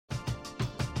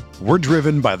We're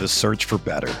driven by the search for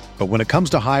better. But when it comes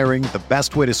to hiring, the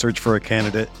best way to search for a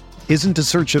candidate isn't to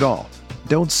search at all.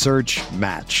 Don't search,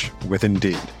 match with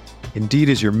Indeed. Indeed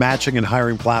is your matching and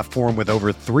hiring platform with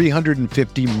over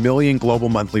 350 million global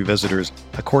monthly visitors,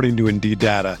 according to Indeed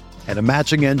data, and a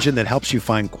matching engine that helps you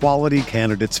find quality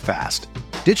candidates fast.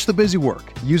 Ditch the busy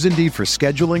work. Use Indeed for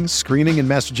scheduling, screening, and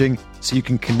messaging so you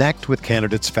can connect with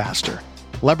candidates faster.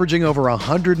 Leveraging over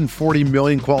 140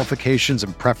 million qualifications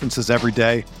and preferences every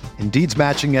day, Indeed's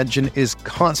matching engine is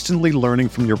constantly learning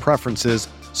from your preferences,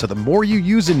 so the more you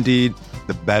use Indeed,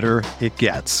 the better it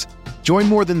gets. Join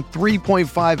more than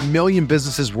 3.5 million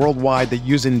businesses worldwide that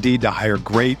use Indeed to hire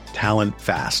great talent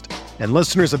fast. And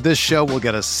listeners of this show will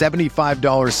get a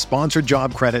 $75 sponsored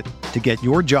job credit to get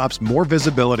your jobs more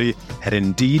visibility at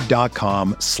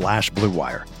Indeed.com/Blue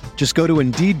Wire. Just go to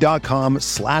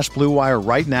Indeed.com/Blue Wire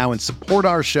right now and support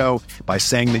our show by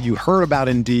saying that you heard about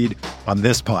Indeed on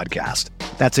this podcast.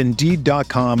 That's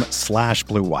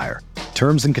Indeed.com/Blue Wire.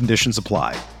 Terms and conditions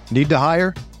apply. Need to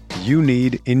hire? You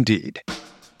need Indeed.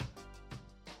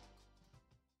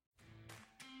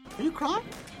 Are you crying?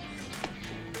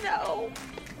 No.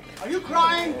 Are you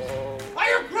crying? Are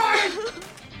you crying?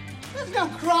 There's no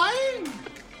crying.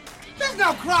 There's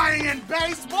no crying in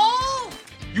baseball.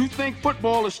 You think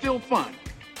football is still fun?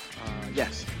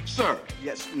 Yes. Sir?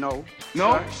 Yes. No.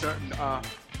 No? Sir. Well,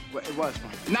 it was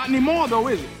fun. Not anymore, though,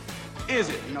 is it? Is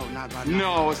it? No, not right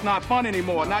No, it's not fun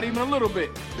anymore. Not even a little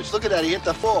bit. Just look at that. He hit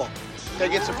the fall. Gotta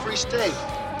get some free steak.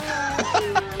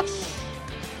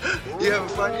 You having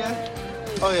fun yet?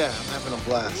 Oh, yeah. I'm having a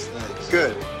blast. Thanks.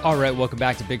 Good. All right, welcome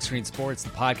back to Big Screen Sports, the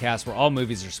podcast where all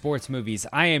movies are sports movies.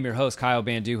 I am your host, Kyle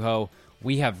Banduho.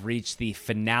 We have reached the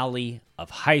finale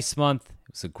of Heist Month.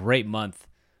 It was a great month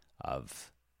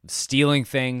of stealing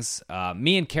things.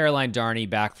 Me and Caroline Darney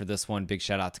back for this one. Big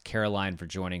shout out to Caroline for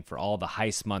joining for all the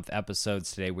Heist Month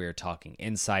episodes. Today we are talking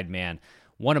Inside Man,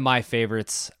 one of my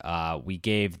favorites. We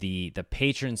gave the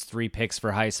patrons 3 picks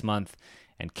for Heist Month,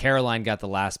 and Caroline got the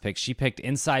last pick. She picked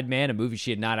Inside Man, a movie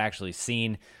she had not actually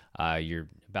seen. You're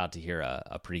about to hear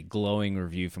a pretty glowing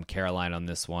review from Caroline on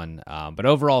this one. But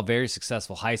overall, very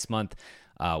successful Heist Month.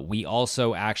 We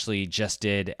also actually just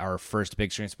did our first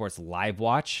Big Screen Sports live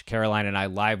watch. Caroline and I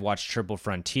live watched Triple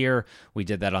Frontier. We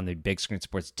did that on the Big Screen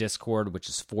Sports Discord, which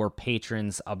is for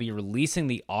patrons. I'll be releasing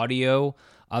the audio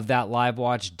of that live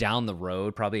watch down the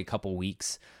road, probably a couple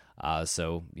weeks.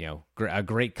 So, you know, a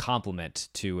great compliment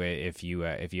to if you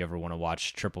ever want to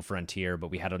watch Triple Frontier. But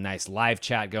we had a nice live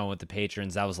chat going with the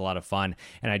patrons. That was a lot of fun.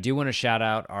 And I do want to shout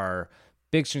out our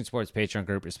Big Screen Sports Patreon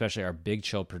group, especially our Big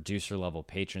Chill producer level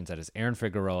patrons. That is Aaron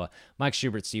Figueroa, Mike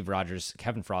Schubert, Steve Rogers,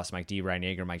 Kevin Frost, Mike D, Ryan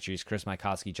Yeager, Mike Juice, Chris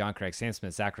Mykowski, John Craig, Sam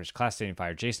Smith, Zach Rich, Class Stadium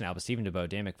Fire, Jason Alba, Stephen DeBoe,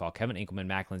 Dan McFall, Kevin Inkelman,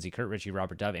 Mac Lindsay, Kurt Ritchie,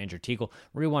 Robert Dove, Andrew Teagle,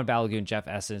 Marie Juan Balagoon, Jeff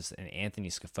Essence, and Anthony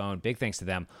Scafone. Big thanks to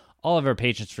them. All of our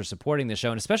patrons for supporting the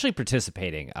show and especially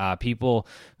participating. People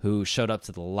who showed up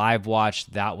to the live watch,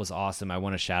 that was awesome. I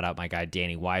want to shout out my guy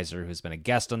Danny Weiser, who's been a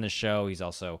guest on the show. He's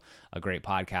also a great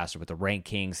podcaster with the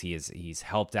Rankings. He's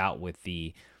helped out with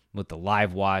the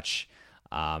live watch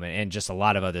and just a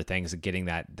lot of other things, getting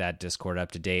that Discord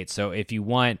up to date. So if you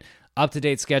want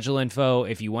up-to-date schedule info,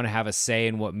 if you want to have a say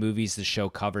in what movies the show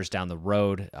covers down the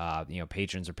road,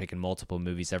 patrons are picking multiple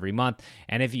movies every month.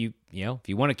 And if you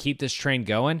want to keep this train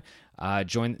going,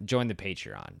 join the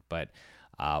Patreon. But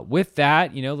with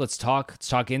that, let's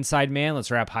talk Inside Man. Let's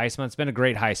wrap Heist Month. It's been a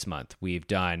great Heist Month. We've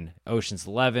done Ocean's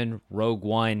 11, Rogue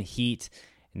One, Heat,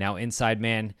 now Inside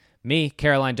Man. Me,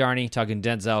 Caroline Darney, talking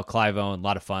Denzel, Clive Owen. A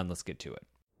lot of fun. Let's get to it.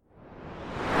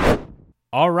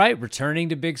 All right, returning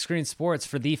to Big Screen Sports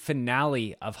for the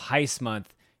finale of Heist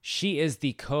Month. She is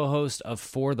the co-host of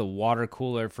For the Water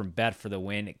Cooler from Bet for the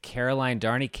Win, Caroline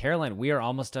Darney. Caroline, we are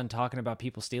almost done talking about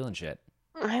people stealing shit.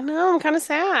 I know, I'm kind of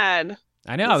sad.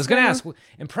 I know, I was going to ask,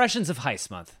 impressions of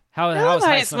Heist Month. How has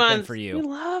Heist Month been for you? We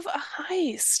love a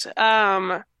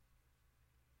heist.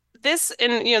 This,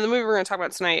 and the movie we're going to talk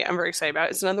about tonight, I'm very excited about.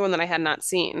 It's another one that I had not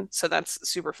seen, so that's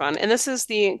super fun. And this is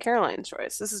the Caroline's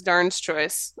choice. This is Darn's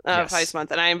choice of Heist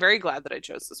Month, and I am very glad that I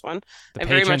chose this one. The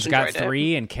patrons got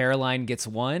 3, and Caroline gets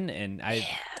 1, and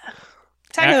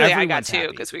technically I got 2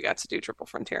 because we got to do Triple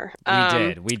Frontier.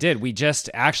 We did. We just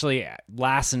actually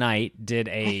last night did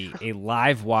a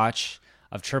live watch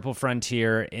of Triple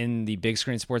Frontier in the Big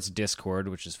Screen Sports Discord,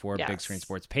 which is for Big Screen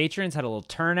Sports patrons. Had a little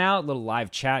turnout, a little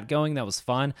live chat going. That was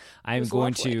fun. I'm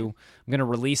going to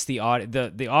release the audio.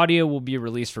 The audio will be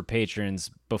released for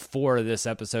patrons before this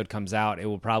episode comes out. It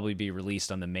will probably be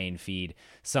released on the main feed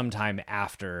sometime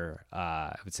after,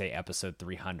 I would say, episode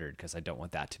 300, because I don't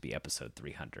want that to be episode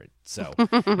 300. So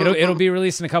it'll be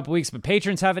released in a couple weeks, but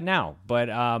patrons have it now. But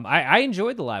I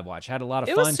enjoyed the live watch. I had a lot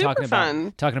of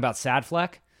fun talking about Sad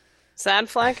Fleck. Sad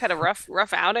Fleck had a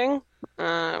rough outing.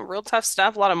 Real tough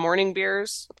stuff. A lot of morning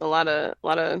beers. A lot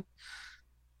of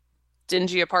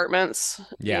dingy apartments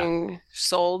being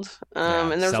sold.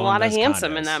 And there's a lot of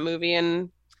handsome in that movie.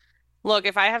 And look,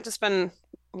 if I have to spend,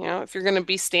 if you're going to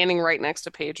be standing right next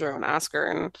to Pedro and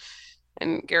Oscar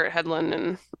and Garrett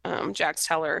Hedlund and Jax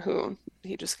Teller, who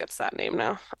he just gets that name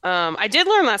now. I did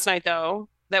learn last night though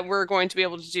that we're going to be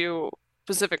able to do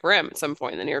Pacific Rim at some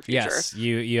point in the near future. Yes,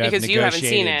 you have because you haven't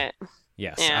seen it.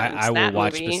 Yes, I will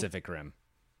watch Pacific Rim.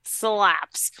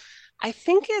 Slaps. I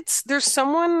think there's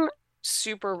someone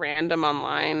super random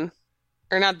online,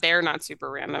 or not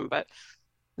super random, but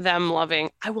them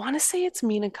loving. I want to say it's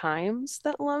Mina Kimes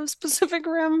that loves Pacific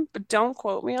Rim, but don't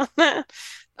quote me on that.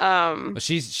 Well,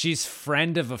 she's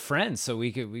friend of a friend, so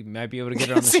we might be able to get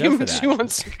her on the show for that. She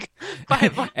wants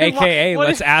to, AKA,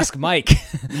 let's ask Mike.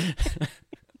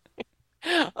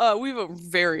 We have a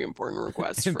very important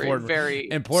request for a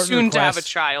very important soon request. To have a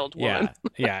child woman.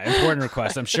 Yeah, important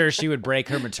request. I'm sure she would break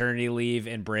her maternity leave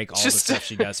and break all the stuff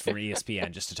she does for ESPN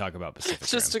just to talk about Pacific Rim.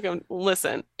 Just to go,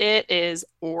 listen, it is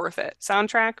worth it.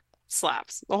 Soundtrack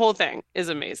slaps. The whole thing is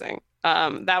amazing. I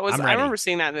remember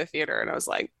seeing that in the theater and I was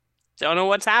like, don't know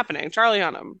what's happening. Charlie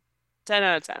Hunnam, 10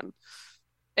 out of 10.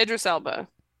 Idris Elba,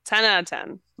 10 out of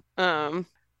 10.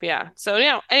 Yeah. So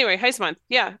anyway, Heist Month.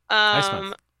 Yeah. Heist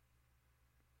Month.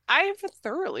 I've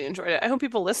thoroughly enjoyed it. I hope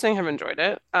people listening have enjoyed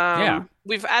it. Yeah.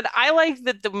 I like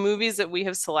that the movies that we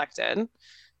have selected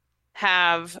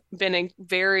have been a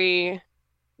very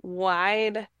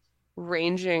wide-ranging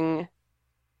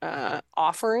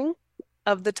offering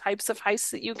of the types of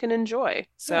heists that you can enjoy.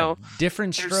 So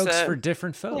different strokes for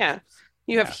different folks. Yeah.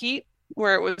 You have Heat,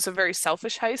 where it was a very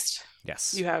selfish heist.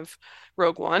 Yes. You have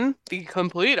Rogue One, the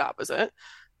complete opposite.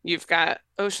 You've got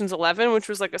Ocean's 11, which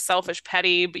was like a selfish,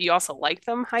 petty, but you also like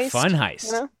them heist. Fun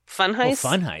heist. Fun heist.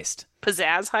 Fun heist.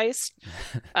 Pizzazz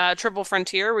heist. Triple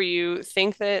Frontier, where you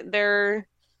think that they're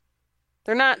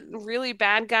not really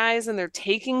bad guys and they're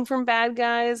taking from bad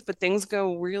guys, but things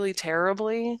go really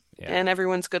terribly and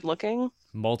everyone's good looking.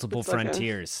 Multiple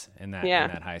frontiers in that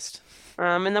heist.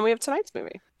 And then we have tonight's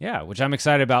movie. Yeah, which I'm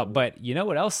excited about. But you know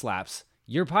what else slaps?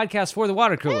 Your podcast for the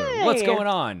water cooler. Hey. What's going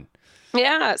on?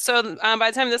 Yeah, so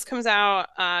by the time this comes out,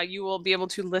 you will be able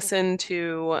to listen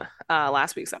to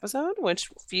last week's episode, which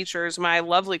features my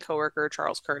lovely coworker,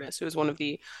 Charles Curtis, who is one of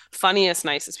the funniest,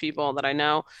 nicest people that I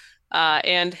know.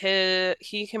 And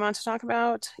he came on to talk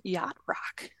about yacht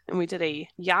rock. And we did a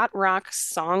yacht rock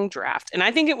song draft. And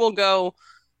I think it will go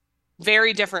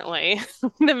very differently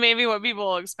than maybe what people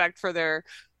will expect for the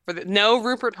no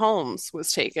Rupert Holmes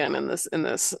was taken in this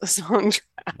song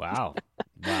draft. Wow.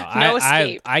 No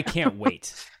escape. I can't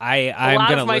wait. I'm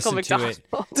going to listen to it.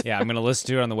 Yeah, I'm going to listen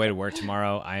to it on the way to work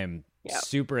tomorrow. I am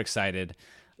super excited. It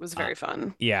was very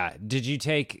fun. Yeah. Did you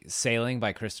take Sailing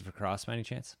by Christopher Cross by any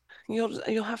chance?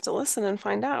 You'll have to listen and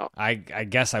find out. I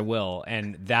guess I will.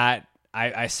 And that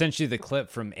I sent you the clip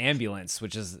from Ambulance,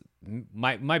 which is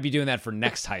might be doing that for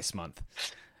next Heist Month.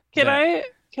 Can I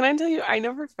tell you, I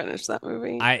never finished that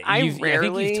movie. I think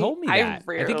you've told me that.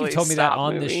 I think you've told me that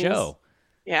on this show.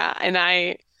 Yeah, and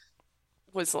I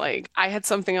was like, I had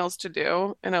something else to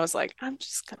do, and I was like, I'm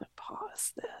just gonna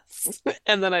pause this,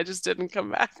 and then I just didn't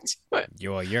come back to it.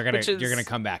 You're gonna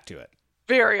come back to it.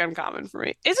 Very uncommon for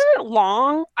me. Isn't it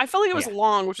long? I felt like it was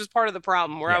long, which was part of the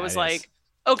problem. Where I was like,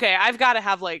 okay, I've got to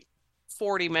have like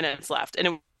 40 minutes left, and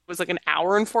it was like an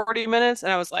hour and 40 minutes,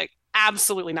 and I was like,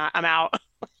 absolutely not. I'm out.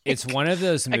 It's one of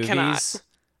those movies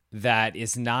that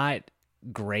is not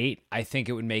great. I think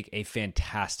it would make a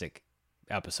fantastic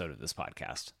episode of this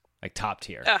podcast, like top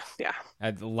tier. Yeah,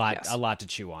 a lot to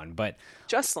chew on, but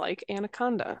just like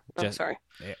Anaconda. Sorry,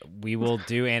 we will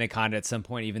do Anaconda at some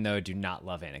point, even though I do not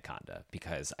love Anaconda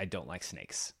because I don't like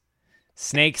snakes.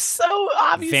 So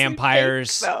obviously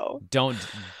vampires. Fake, though.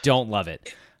 Don't love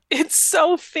it. It's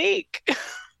so fake.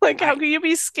 Like, how can you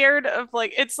be scared of,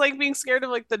 like, it's like being scared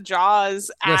of, like, the Jaws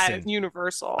at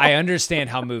Universal. I understand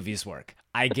how movies work.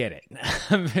 I get it.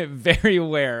 I'm very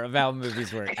aware of how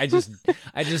movies work. I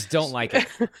just don't like it.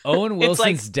 Owen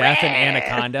Wilson's death in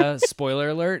Anaconda, spoiler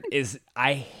alert,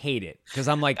 I hate it because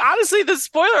I'm like, honestly, the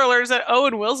spoiler alert is that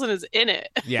Owen Wilson is in it.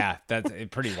 Yeah, that's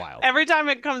pretty wild. Every time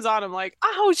it comes on, I'm like,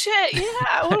 oh shit,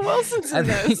 yeah, Owen Wilson's in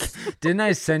this. Didn't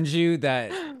I send you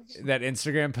that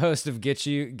Instagram post of get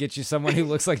you someone who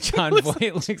looks like John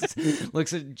Voight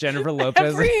looks at Jennifer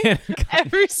Lopez?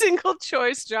 Every single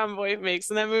choice John Voight makes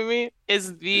in that movie is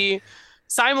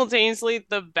simultaneously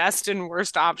the best and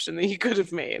worst option that he could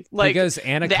have made. Like, because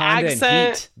Anaconda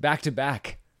and Heat back to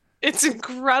back. It's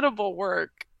incredible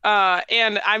work.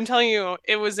 And I'm telling you,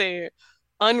 it was a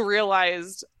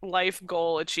unrealized life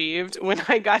goal achieved when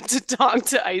I got to talk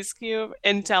to Ice Cube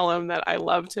and tell him that I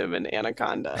loved him in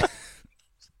Anaconda.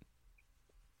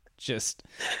 Just,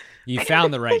 you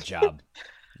found the right job.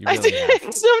 You really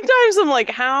have. Sometimes I'm like,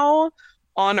 how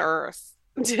on earth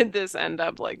did this end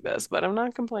up like this? But I'm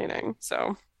not complaining.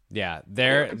 So yeah,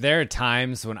 there are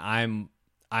times when I'm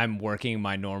working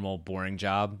my normal boring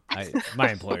job.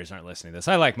 My employers aren't listening to this.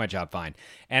 I like my job fine.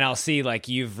 And I'll see like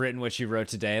you've written what you wrote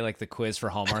today, like the quiz for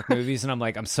Hallmark movies, and I'm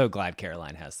like, I'm so glad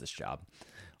Caroline has this job.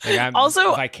 Like, I'm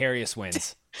also vicarious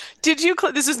wins. Did you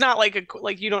click? This is not like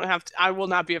you don't have to. I will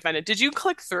not be offended. Did you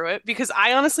click through it? Because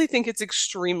I honestly think it's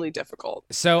extremely difficult.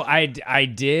 So I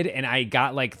did, and I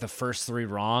got like the first 3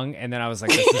 wrong, and then I was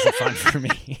like, this isn't fun for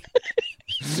me.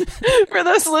 For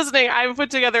those listening, I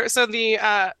put together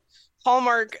the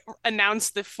Hallmark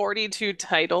announced the 42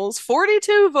 titles,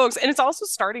 42 folks, and it's also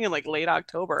starting in like late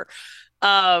October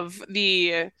of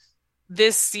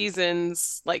this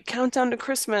season's like countdown to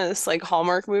Christmas, like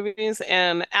Hallmark movies.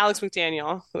 And Alex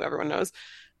McDaniel, who everyone knows,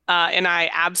 and I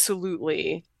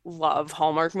absolutely love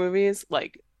Hallmark movies,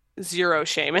 like zero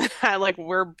shame in that. Like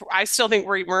I still think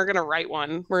we're gonna write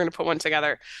one. We're gonna put one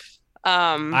together.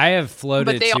 I have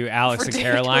floated to Alex and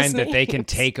Caroline that they can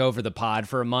take over the pod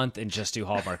for a month and just do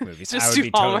Hallmark movies. I would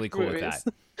be totally cool with that.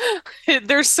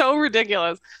 They're so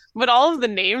ridiculous, but all of the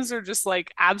names are just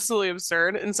like absolutely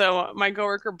absurd. And so my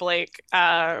coworker Blake,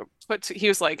 he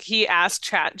was like, he asked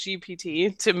Chat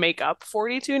GPT to make up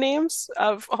 42 names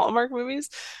of Hallmark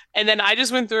movies, and then I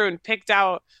just went through and picked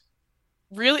out.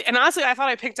 Really, and honestly, I thought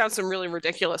I picked out some really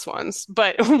ridiculous ones,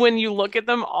 but when you look at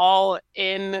them all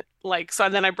in like, so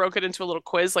then I broke it into a little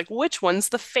quiz, like which one's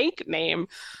the fake name?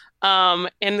 And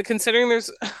considering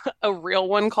there's a real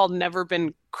one called Never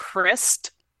Been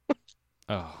Christ.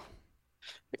 Oh,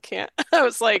 I can't. I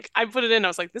was like, I put it in. I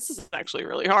was like, this is actually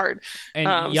really hard.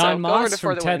 And Jan Moss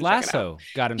from Ted Lasso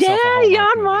got himself a Hallmark Jan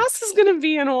movie. Moss is going to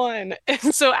be in one.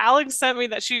 And so Alex sent me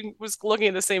that she was looking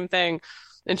at the same thing.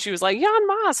 And she was like, Jan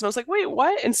Moss. And I was like, wait,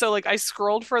 what? And so like I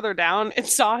scrolled further down and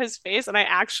saw his face and I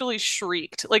actually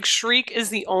shrieked. Like shriek is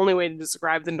the only way to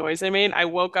describe the noise I made. I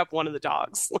woke up one of the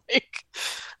dogs. Like,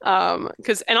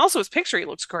 and also his picture, he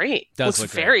looks great. Looks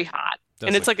very hot.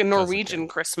 And it's like a Norwegian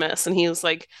Christmas. And he was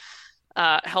like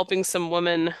helping some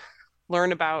woman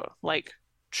learn about like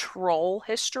troll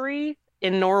history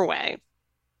in Norway.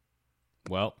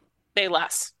 Well, say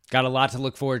less. Got a lot to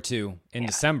look forward to in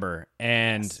December.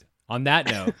 And on that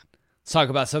note, let's talk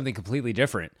about something completely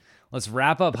different. Let's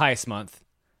wrap up Heist Month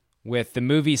with the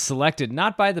movies selected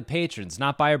not by the patrons,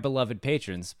 not by our beloved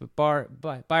patrons, but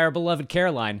by our beloved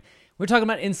Caroline. We're talking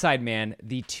about Inside Man,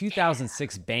 the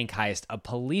 2006 bank heist. A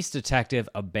police detective,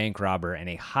 a bank robber, and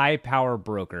a high-power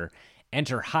broker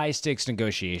enter high-stakes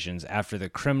negotiations after the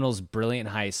criminal's brilliant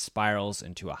heist spirals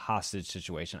into a hostage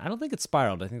situation. I don't think it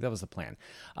spiraled. I think that was the plan.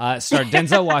 Starred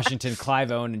Denzel Washington,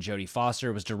 Clive Owen, and Jodie Foster.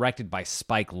 It was directed by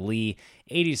Spike Lee.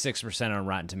 86% on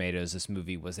Rotten Tomatoes. This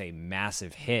movie was a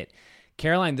massive hit.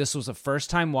 Caroline, this was a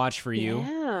first-time watch for you.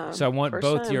 Yeah, so I want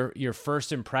both your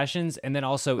first impressions, and then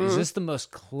also, is this the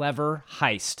most clever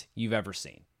heist you've ever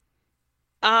seen?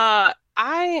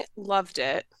 I loved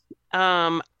it.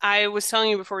 I was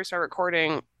telling you before we start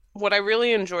recording, what I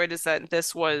really enjoyed is that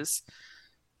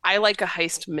I like a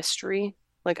heist mystery.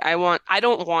 Like I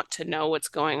don't want to know what's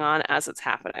going on as it's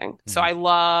happening. Mm-hmm. So I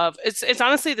love, it's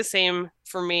honestly the same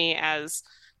for me as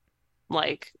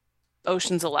like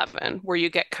Ocean's 11, where you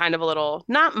get kind of a little,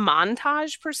 not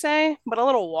montage per se, but a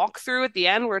little walkthrough at the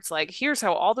end where it's like, here's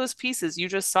how all those pieces you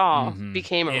just saw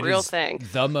became a real thing.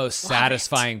 The most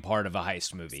satisfying part of a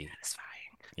heist movie.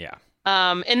 Yeah.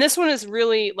 And this one is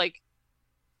really like,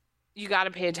 you got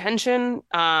to pay attention,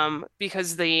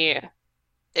 because and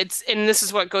this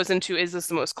is what goes into, is this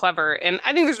the most clever? And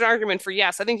I think there's an argument for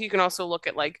yes. I think you can also look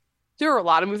at like, there are a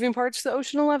lot of moving parts to the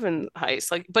Ocean 11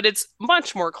 heist, like, but it's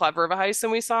much more clever of a heist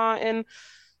than we saw in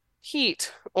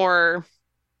Heat or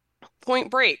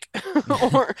Point Break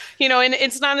or and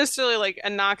it's not necessarily like a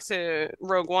knock to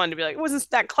Rogue One to be like it wasn't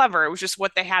that clever, it was just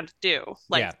what they had to do.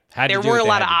 Like had to there do weren't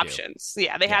what a they lot had of to do. options.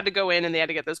 They had to go in and they had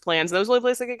to get those plans, and that was the only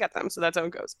place they could get them, so that's how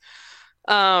it goes.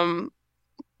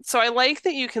 So I like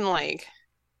that you can like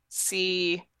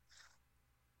see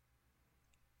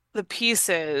the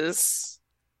pieces.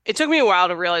 It took me a while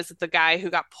to realize that the guy who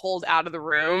got pulled out of the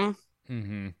room,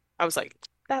 I was like,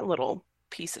 that little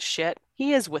piece of shit,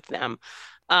 he is with them.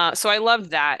 So I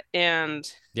loved that.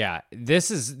 And yeah,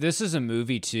 this is a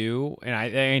movie too. And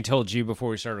I told you before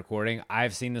we started recording,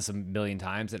 I've seen this a million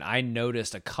times, and I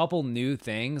noticed a couple new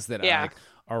things that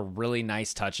are really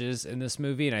nice touches in this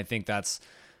movie. And I think that's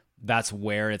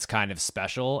where it's kind of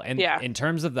special. And in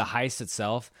terms of the heist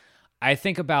itself, I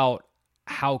think about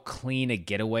how clean a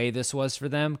getaway this was for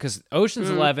them, because Ocean's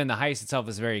 11, the heist itself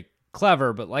is very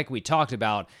clever, but like we talked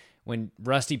about, when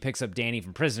Rusty picks up Danny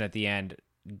from prison at the end,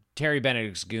 Terry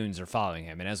Benedict's goons are following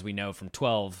him, and as we know from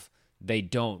 12, they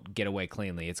don't get away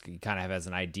cleanly. It's kind of has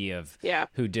an idea of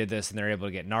who did this, and they're able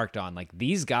to get narked on. Like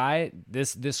these guys,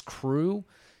 this crew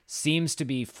seems to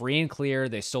be free and clear.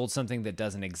 They sold something that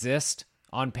doesn't exist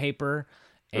on paper,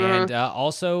 and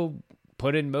also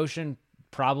put in motion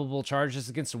probable charges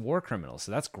against a war criminal.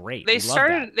 So that's great. They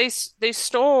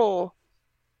stole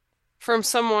from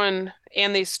someone,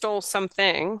 and they stole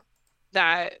something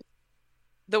that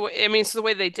so the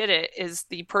way they did it is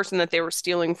the person that they were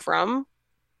stealing from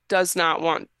does not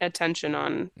want attention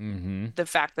on the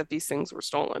fact that these things were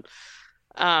stolen.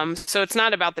 So it's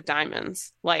not about the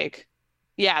diamonds. Like,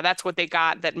 yeah, that's what they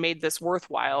got that made this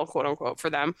worthwhile, quote unquote, for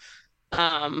them.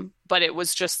 But it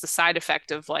was just the side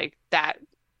effect of like that.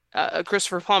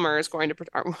 Christopher Plummer is going to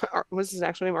what's his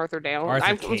actual name? Arthur Dale.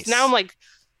 Now I'm like,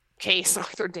 Case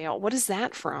Arthur Dale. What is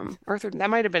that from? Arthur. That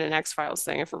might have been an X-Files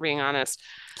thing, if we're being honest.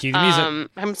 Cue the music.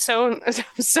 I'm so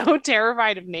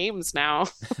terrified of names now.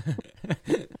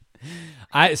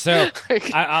 I'll say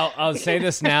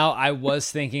this now. I was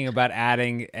thinking about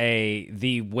adding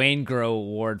the Wayne Grow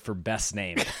Award for best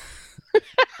name.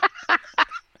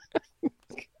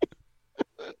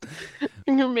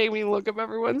 You made me look up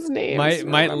everyone's names.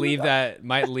 Might leave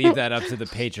that up to the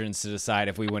patrons to decide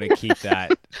if we want to keep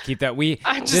that.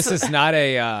 There's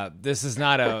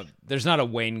not a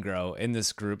Wayne Grow in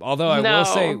this group. Although I will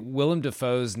say Willem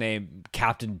Dafoe's name,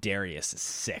 Captain Darius, is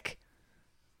sick.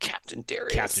 Captain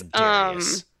Darius.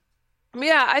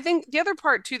 Yeah, I think the other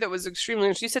part too that was extremely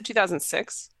interesting. You said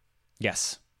 2006.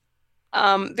 Yes.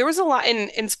 There was a lot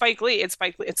in Spike Lee. It's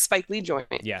Spike Lee joint.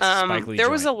 Yes, Spike Lee there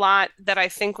joint. was a lot that I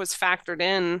think was factored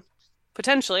in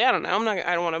potentially. I don't know.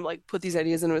 I don't want to like put these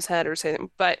ideas into his head or say them,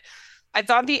 but I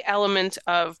thought the element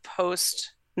of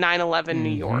post 9/11 New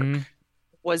York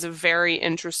was a very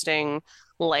interesting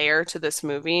layer to this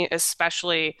movie,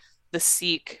 especially the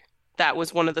Sikh that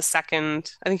was one of the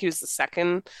second. I think he was the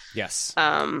second. Yes.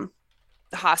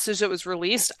 Hostage that was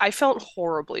released. I felt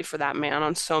horribly for that man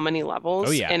on so many levels.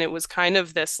 Oh, yeah. And it was kind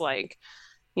of this like,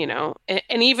 and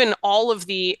even all of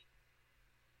the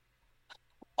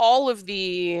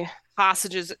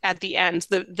hostages at the end,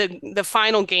 the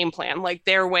final game plan, like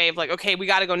their way of like, okay, we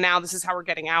got to go now. This is how we're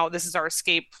getting out. This is our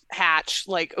escape hatch.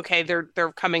 Like, okay,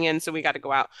 they're coming in, so we got to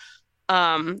go out.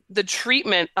 The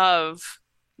treatment of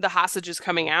the hostages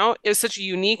coming out is such a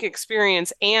unique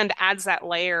experience and adds that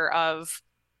layer of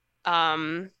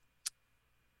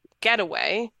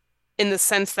getaway, in the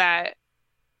sense that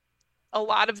a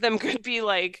lot of them could be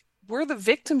like, we're the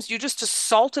victims, you just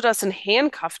assaulted us and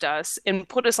handcuffed us and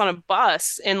put us on a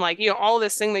bus, and like, all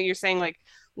this thing that you're saying, like,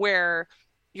 where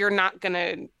you're not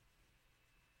gonna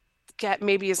get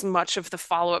maybe as much of the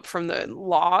follow-up from the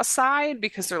law side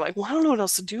because they're like, well, I don't know what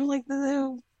else to do. Like,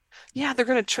 they're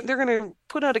gonna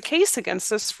put out a case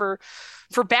against us for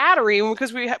battery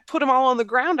because we put them all on the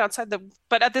ground outside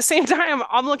but at the same time,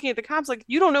 I'm looking at the cops like,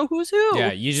 you don't know who's who.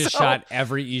 Yeah, you just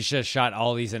shot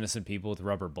all these innocent people with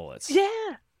rubber bullets. Yeah,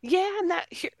 and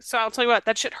so I'll tell you what,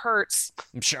 that shit hurts.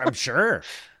 I'm sure.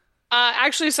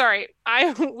 Actually, sorry,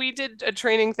 we did a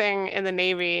training thing in the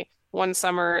Navy one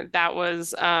summer that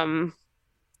was the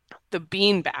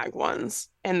beanbag ones,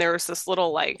 and there was this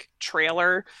little like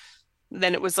trailer.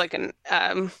 Then it was like it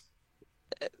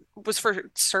was for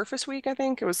Surface Week, I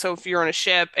think. It was so if you're on a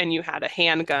ship and you had a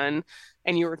handgun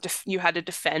and you had to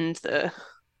defend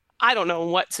I don't know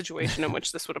what situation in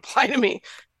which this would apply to me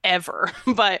ever,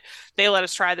 but they let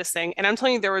us try this thing. And I'm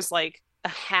telling you, there was like a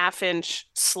 1/2-inch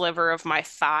sliver of my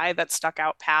thigh that stuck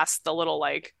out past the little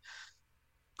like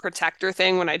protector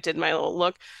thing when I did my little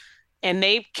look. And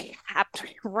they capped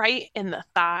me right in the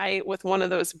thigh with one of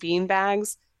those bean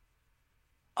bags.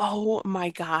 Oh my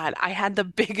God, I had the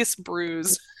biggest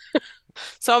bruise.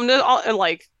 So I'm just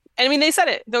like, And I mean, they said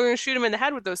it. They're going to shoot him in the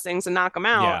head with those things and knock him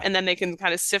out, Yeah. and then they can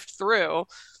kind of sift through.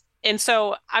 And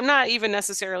so I'm not even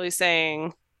necessarily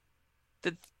saying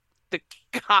that the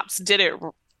cops did it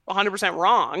 100%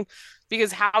 wrong,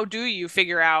 because how do you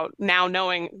figure out now,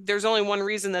 knowing there's only one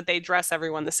reason that they dress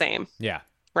everyone the same, Yeah.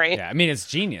 right? Yeah. I mean, it's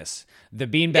genius. The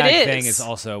It beanbag thing is. is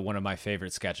also one of my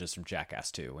favorite sketches from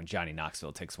Jackass 2, when Johnny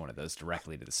Knoxville takes one of those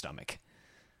directly to the stomach.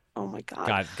 Oh my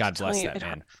God. God bless You, that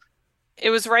man. it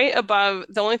was right above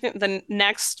the only thing, the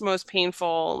next most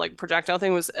painful like projectile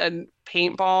thing was a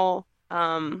paintball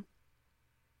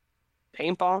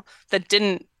that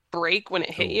didn't break when it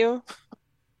hit Ooh. you.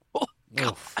 Oh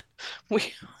God.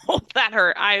 Oof. That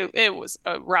hurt. It was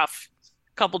a rough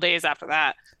couple days after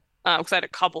that. Because I had a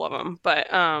couple of them. But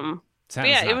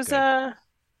yeah, it Not was good.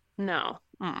 no.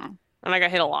 And I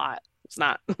got hit a lot. It's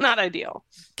not ideal.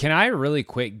 Can I really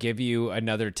quick give you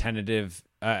another tentative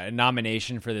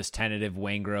nomination for this tentative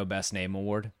Waingro Best Name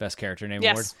Award, Best Character Name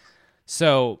Award? Yes.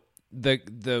 So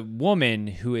the woman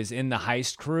who is in the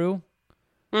heist crew,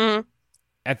 hmm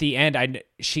at the end,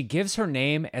 she gives her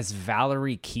name as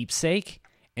Valerie Keepsake,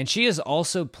 and she is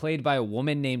also played by a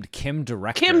woman named Kim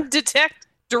Director. Kim Director.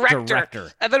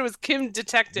 Director. I thought it was Kim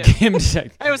Detective. Kim Director.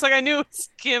 I was like, I knew it was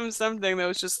Kim something that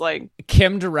was just like.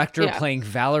 Kim Director Yeah. playing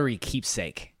Valerie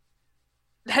Keepsake.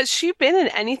 Has she been in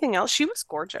anything else? She was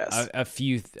gorgeous.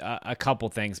 A couple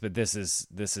things, but this is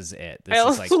it. This I is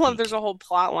also like love peak. there's a whole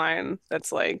plot line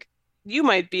that's like, you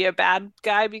might be a bad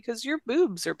guy because your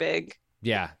boobs are big.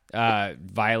 Yeah.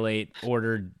 Violate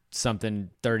ordered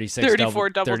something 36 34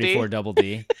 double D. 34 double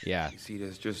D. Yeah. You see,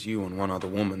 there's just you and one other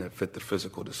woman that fit the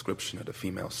physical description of the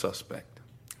female suspect.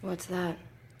 What's that?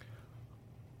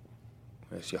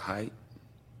 That's your height,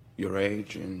 your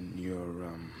age, and your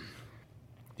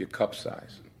cup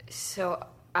size. So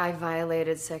I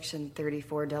violated section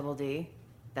 34 double D?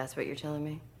 That's what you're telling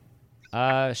me?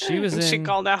 She was in She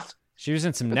called out. She was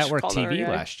in some She network called out her TV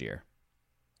guy. last year.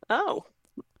 Oh.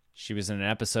 She was in an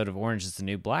episode of Orange is the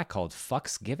New Black called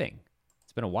Fucks Giving.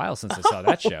 It's been a while since I saw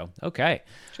that show. Okay.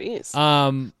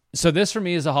 Jeez. So this for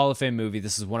me is a Hall of Fame movie.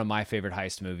 This is one of my favorite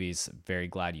heist movies. Very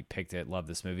glad you picked it. Love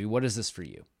this movie. What is this for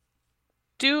you?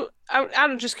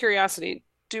 Out of just curiosity,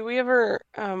 do we ever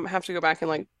have to go back and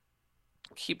like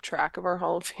keep track of our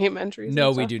Hall of Fame entries? No,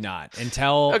 and we stuff? do not.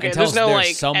 Until there's no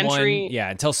like someone, entry.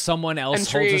 yeah, until someone else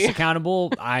entry. holds us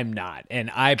accountable, I'm not. And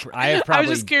I have I probably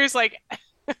was just curious, like,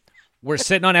 we're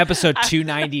sitting on episode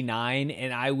 299,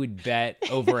 and I would bet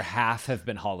over half have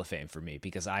been Hall of Fame for me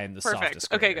because I am the perfect.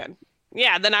 softest. Okay, grader. good.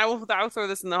 Yeah, then I will throw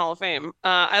this in the Hall of Fame.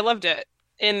 I loved it.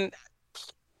 And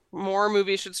more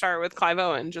movies should start with Clive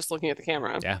Owen just looking at the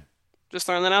camera. Yeah. Just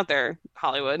throwing that out there.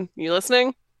 Hollywood, you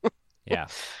listening? Yeah.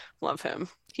 Love him.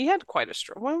 He had quite a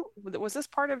stretch. Was this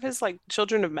part of his like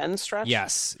Children of Men stretch?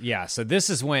 Yes. Yeah. So this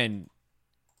is when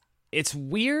it's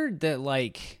weird that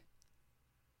like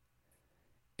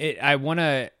I want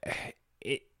to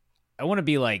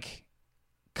be like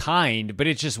kind, but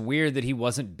it's just weird that he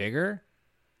wasn't bigger.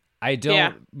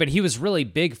 But he was really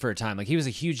big for a time. Like he was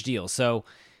a huge deal. So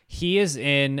he is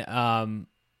in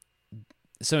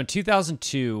so in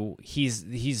 2002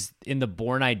 he's in the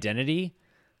Bourne Identity,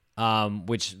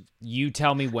 which you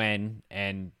tell me when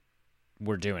and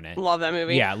we're doing it. Love that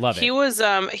movie. Yeah, love it. He was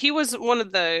one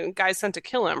of the guys sent to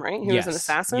kill him, right? He was an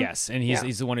assassin. Yes, and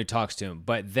he's the one who talks to him.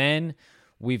 But then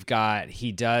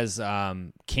he does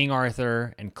King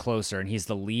Arthur and Closer, and he's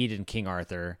the lead in King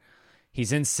Arthur.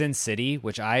 He's in Sin City,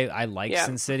 which I like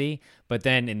Sin City. But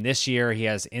then in this year, he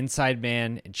has Inside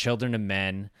Man and Children of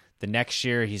Men. The next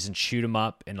year, he's in Shoot 'Em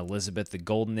Up and Elizabeth the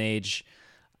Golden Age.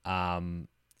 And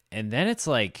then it's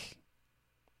like,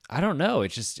 I don't know.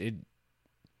 It just should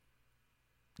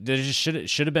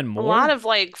have been more. A lot of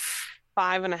like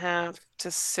 5.5 to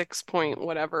 6 point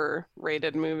whatever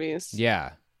rated movies.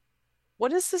 Yeah.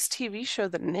 What is this TV show,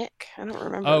 The Nick? I don't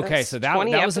remember. Okay, this. so that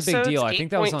 20 was a big episodes, deal. I think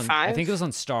that was on. 8.5? I think it was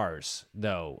on Stars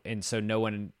though, and so no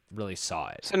one really saw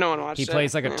it. So no one watched He it.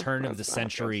 plays like a Yeah, turn of the that's not how it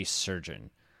century goes.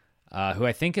 surgeon, who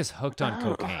I think is hooked on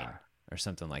cocaine or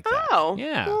something like that. Oh,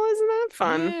 yeah. Well, isn't that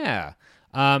fun? Yeah.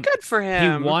 Good for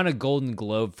him. He won a Golden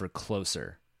Globe for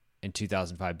Closer in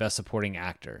 2005, Best Supporting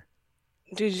Actor.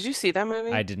 Dude, did you see that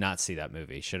movie? I did not see that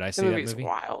movie. Should I see The that movie's movie?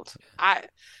 wild.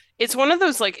 It's one of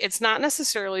those like it's not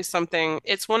necessarily something.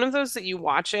 It's one of those that you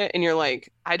watch it and you're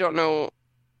like, I don't know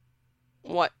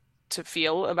what to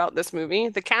feel about this movie.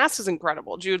 The cast is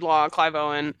incredible. Jude Law, Clive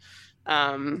Owen.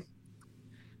 I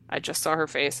just saw her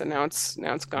face and now it's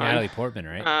gone. Natalie Portman,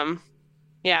 right?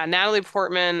 Yeah, Natalie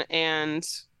Portman and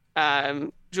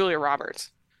Julia Roberts.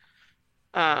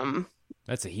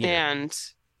 That's a heater. And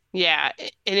yeah,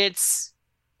 and it's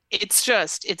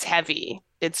heavy.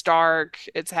 It's dark.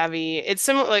 It's heavy. It's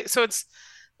similar. Like, so it's.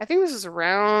 I think this is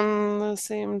around the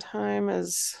same time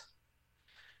as.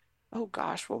 Oh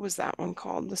gosh, what was that one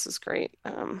called? This is great.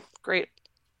 Great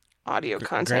audio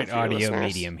content Great for your audio listeners.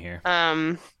 medium here.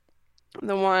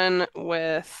 The one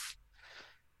with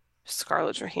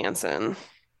Scarlett Johansson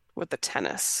with the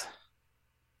tennis.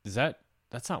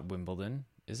 That's not Wimbledon,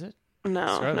 is it?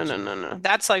 No.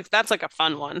 That's like a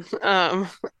fun one.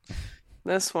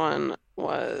 This one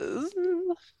was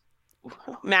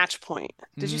Match Point.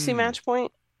 Did you see Match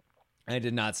Point? I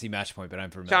did not see Match Point, but I'm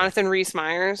familiar. Jonathan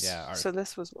Rhys-Meyers. Yeah. So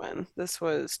this was when? This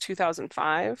was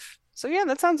 2005. So yeah,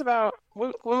 that sounds about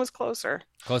when was Closer?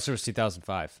 Closer was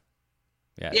 2005.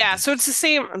 Yeah, so it's the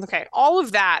same. Okay, all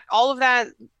of that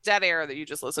era that you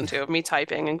just listened to of me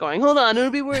typing and going, hold on,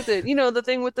 it'll be worth it. You know, the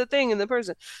thing with the thing and the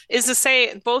person is to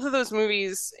say both of those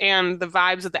movies and the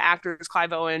vibes of the actors,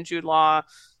 Clive Owen, Jude Law,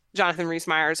 Jonathan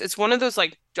Rhys-Meyers. It's one of those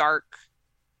like dark,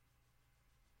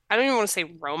 I don't even want to say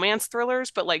romance thrillers,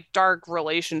 but like dark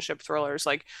relationship thrillers,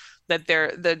 like that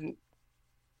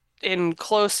in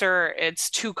Closer, it's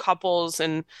two couples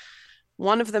and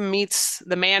one of them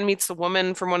the man meets the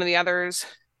woman from one of the others,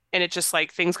 and it just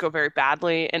like things go very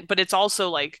badly. But it's also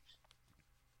like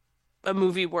a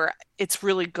movie where it's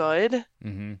really good.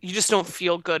 Mm-hmm. You just don't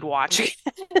feel good watching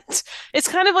it. It's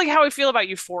kind of like how I feel about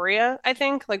Euphoria, I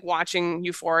think. Like watching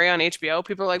Euphoria on HBO.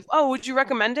 People are like, oh, would you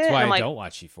recommend it? That's why and I I don't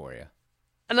watch Euphoria.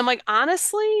 And I'm like,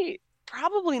 honestly,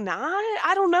 probably not.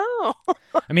 I don't know.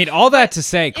 I mean, all that to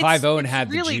say, Clive Owen had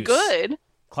the really juice. good.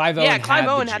 Clive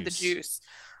Owen had the juice.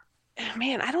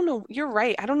 Man, I don't know. You're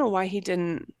right. I don't know why he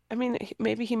didn't. I mean,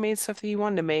 maybe he made stuff that he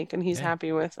wanted to make, and he's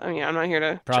happy with. I mean, I'm not here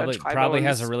to judge Clive probably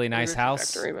has Owen's a really nice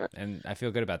house, trajectory, and I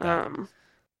feel good about that.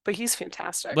 But he's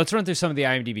fantastic. Let's run through some of the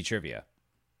IMDb trivia.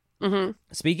 Mm-hmm.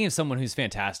 Speaking of someone who's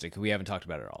fantastic, who we haven't talked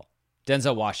about at all,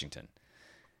 Denzel Washington.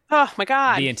 Oh my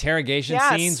God! The interrogation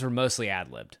scenes were mostly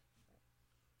ad-libbed.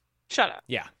 Shut up.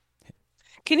 Yeah.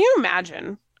 Can you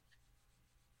imagine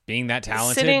being that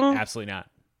talented? Absolutely not.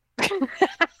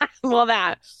 Well,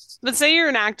 but say you're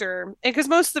an actor, because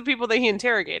most of the people that he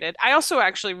interrogated, I also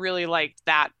actually really liked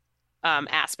that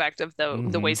aspect of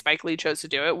the way Spike Lee chose to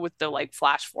do it with the like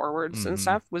flash forwards and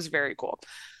stuff was very cool.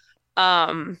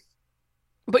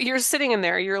 But you're sitting in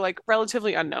there, you're like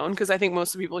relatively unknown, because I think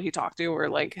most of the people he talked to were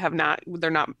like they're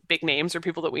not big names or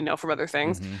people that we know from other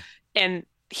things. And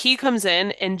he comes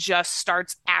in and just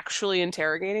starts actually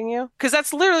interrogating you, because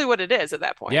that's literally what it is at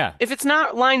that point. Yeah. If it's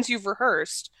not lines you've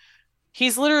rehearsed,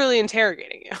 he's literally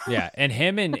interrogating you. Yeah, and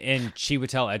him and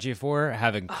Chiwetel Ejiofor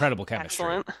have incredible chemistry.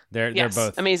 Excellent. They're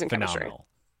both amazing phenomenal.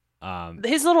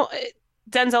 Chemistry.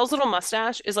 Denzel's little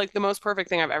mustache is like the most perfect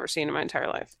thing I've ever seen in my entire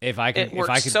life. If I could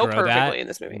so grow perfectly that, in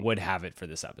this movie. Would have it for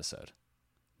this episode,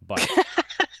 but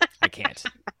I can't.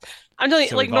 I'm telling you,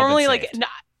 So like we've all been normally, saved.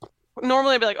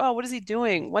 normally I'd be like, oh, what is he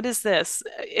doing? What is this?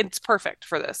 It's perfect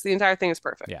for this. The entire thing is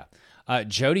perfect. Yeah.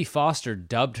 Jodie Foster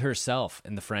dubbed herself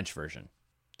in the French version.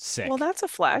 Sick. Well, that's a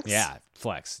flex. Yeah,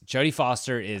 flex. Jodie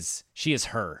Foster she is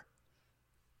her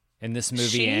in this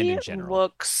movie and in general. She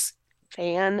looks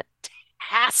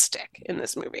fantastic in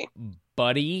this movie.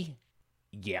 Buddy,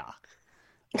 yeah.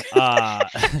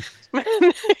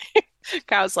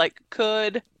 Kyle's like,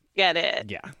 could get it.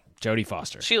 Yeah, Jodie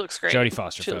Foster. She looks great. Jodie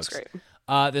Foster, she folks. looks great.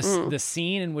 The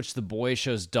scene in which the boy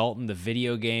shows Dalton the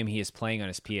video game he is playing on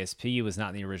his PSP was not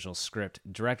in the original script.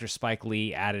 Director Spike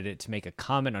Lee added it to make a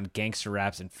comment on gangster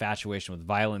rap's infatuation with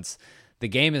violence. The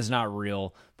game is not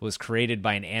real, but was created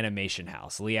by an animation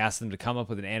house. Lee asked them to come up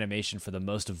with an animation for the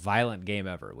most violent game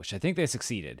ever, which I think they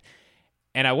succeeded.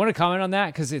 And I want to comment on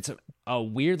that because it's a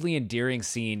weirdly endearing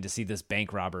scene to see this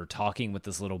bank robber talking with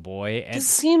this little boy. And the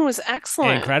scene was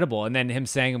excellent. Incredible. And then him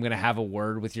saying, I'm going to have a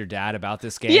word with your dad about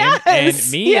this game. Yes!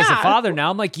 And me as a father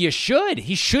now, I'm like, you should.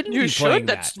 He shouldn't be playing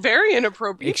that. That's very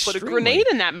inappropriate. Extremely. Put a grenade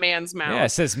in that man's mouth. Yeah, it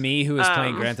says me who is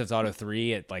playing Grand Theft Auto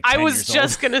 3 at like 10 I was years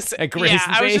just old. Gonna say, At Grayson's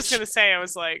I was age. just going to say, I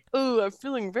was like, ooh, I'm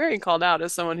feeling very called out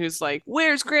as someone who's like,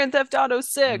 where's Grand Theft Auto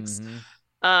 6?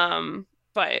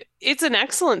 But it's an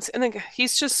excellence. And then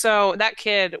he's just that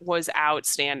kid was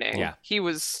outstanding. Yeah.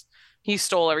 He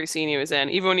stole every scene he was in.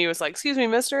 Even when he was like, excuse me,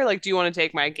 mister, like, do you want to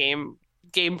take my Game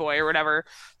Boy or whatever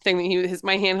thing that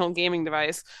my handheld gaming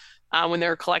device, when they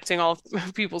were collecting all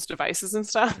of people's devices and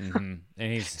stuff. And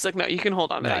he's like, no, you can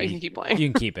hold on to that. You can keep playing. You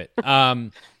can keep it.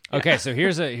 Okay, so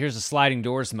here's a sliding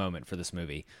doors moment for this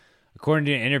movie. According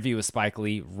to an interview with Spike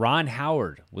Lee, Ron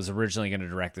Howard was originally going to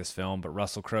direct this film, but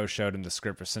Russell Crowe showed him the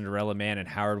script for Cinderella Man, and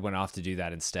Howard went off to do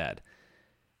that instead.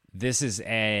 This is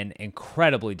an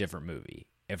incredibly different movie.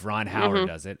 if Ron Howard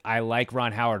does it. I like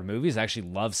Ron Howard movies. I actually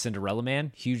love Cinderella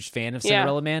Man. Huge fan of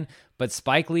Cinderella Man. But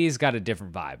Spike Lee's got a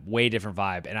different vibe, way different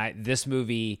vibe. And this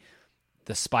movie,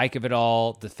 the Spike of it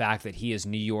all, the fact that he is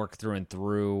New York through and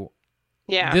through.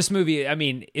 Yeah. This movie, I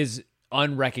mean, is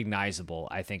unrecognizable,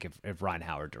 I think, if Ron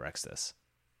Howard directs this.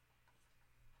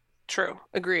 True.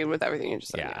 Agreeing with everything you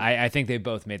just said. Yeah, I think they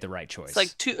both made the right choice. It's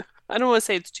like I don't want to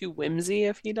say it's too whimsy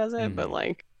if he does it, but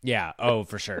like. Yeah, oh,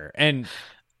 for sure. And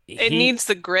it needs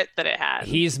the grit that it had.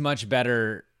 He's much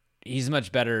better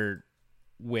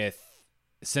with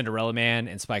Cinderella Man,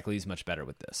 and Spike Lee's much better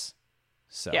with this.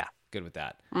 So good with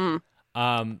that.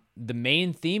 The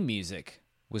main theme music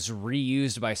was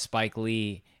reused by Spike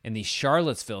Lee in the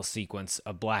Charlottesville sequence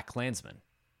of BlacKkKlansman.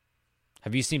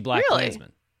 Have you seen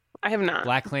BlacKkKlansman? I have not.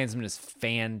 BlacKkKlansman is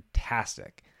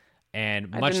fantastic.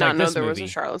 And much I did not like know this there movie, was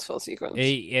a Charlottesville sequence.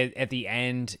 At the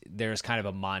end, there's kind of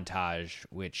a montage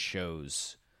which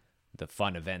shows the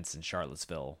fun events in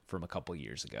Charlottesville from a couple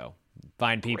years ago.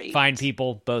 Find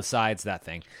people, both sides, that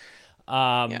thing.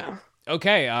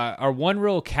 Okay, our one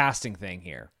real casting thing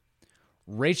here.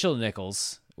 Rachel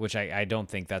Nichols, which I don't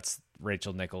think that's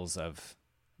Rachel Nichols of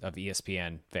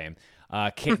ESPN fame.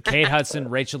 Kate Hudson,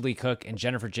 Rachel Lee Cook, and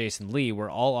Jennifer Jason Leigh were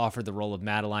all offered the role of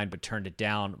Madeline but turned it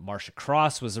down. Marcia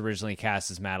Cross was originally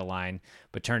cast as Madeline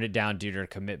but turned it down due to her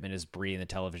commitment as Bree in the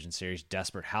television series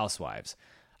Desperate Housewives.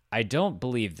 I don't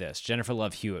believe this. Jennifer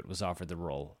Love Hewitt was offered the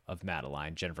role of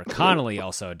Madeline. Jennifer Connelly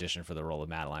also auditioned for the role of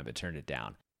Madeline but turned it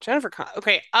down.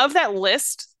 Okay, of that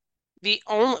list,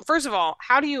 first of all,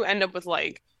 how do you end up with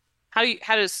how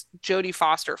does Jodie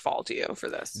Foster fall to you for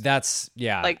this?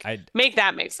 Make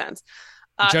that make sense.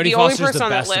 Jodie Foster's the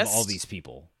best of all these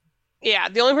people. Yeah,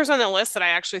 the only person on that list that I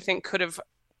actually think could have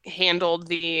handled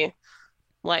the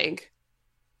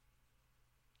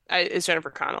is Jennifer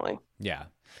Connelly. Yeah,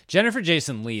 Jennifer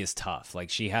Jason Leigh is tough. Like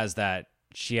she has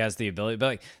the ability,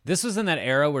 but this was in that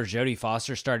era where Jodie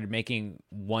Foster started making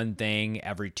one thing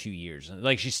every 2 years.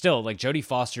 Like she's still Jodie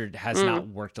Foster has not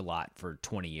worked a lot for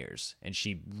 20 years, and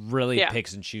she really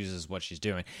picks and chooses what she's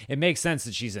doing. It makes sense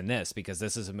that she's in this because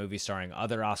this is a movie starring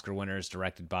other Oscar winners,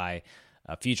 directed by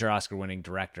a future Oscar-winning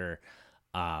director.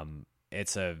 It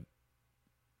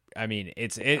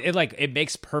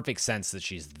makes perfect sense that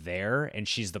she's there, and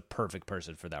she's the perfect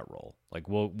person for that role. Like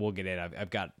we'll get in. I've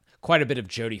got quite a bit of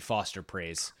Jodie Foster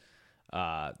praise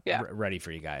ready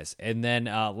for you guys. And then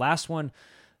last one,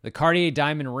 the Cartier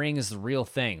diamond ring is the real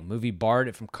thing. Movie borrowed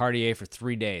it from Cartier for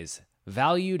 3 days,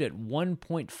 valued at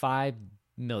 $1.5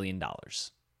 million.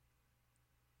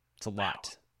 It's a lot. Wow.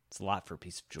 It's a lot for a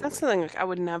piece of jewelry. That's the thing. I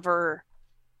would never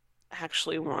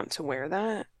actually want to wear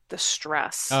that. The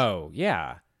stress. Oh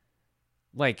yeah.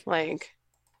 Like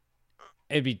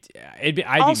I'd be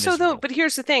also miserable. though, but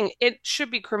here's the thing: it should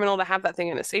be criminal to have that thing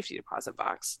in a safety deposit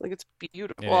box. Like it's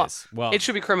beautiful. It is. Well, it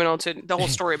should be criminal to the whole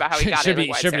story about how he got it.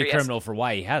 It should be criminal for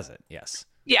why he has it. Yes.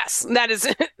 Yes, that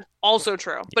is also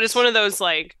true. Yes. But it's one of those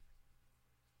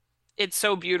it's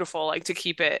so beautiful, to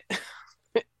keep it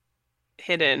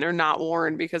hidden or not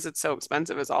worn because it's so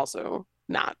expensive is also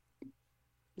not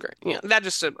great. That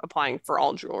just applying for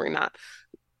all jewelry, not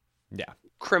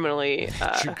criminally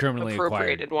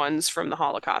appropriated acquired ones from the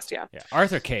Holocaust. Yeah.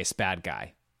 Arthur Case, bad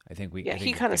guy. I think we. Yeah,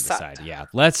 he kind of sucked. Yeah.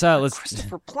 Let's.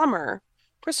 Christopher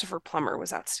Plummer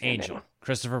was outstanding. Angel.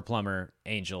 Christopher Plummer.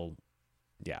 Angel.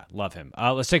 Yeah, love him.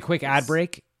 Let's take a quick ad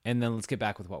break and then let's get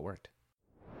back with what worked.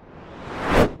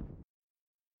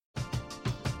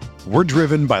 We're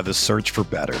driven by the search for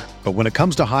better, but when it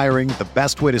comes to hiring, the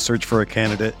best way to search for a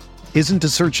candidate isn't to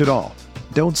search at all.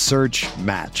 Don't search.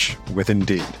 Match with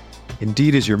Indeed.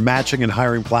 Indeed is your matching and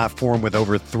hiring platform with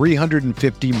over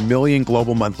 350 million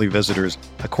global monthly visitors,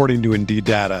 according to Indeed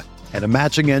data, and a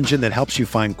matching engine that helps you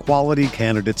find quality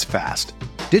candidates fast.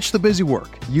 Ditch the busy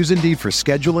work. Use Indeed for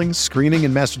scheduling, screening,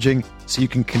 and messaging so you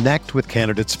can connect with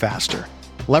candidates faster.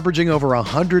 Leveraging over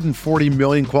 140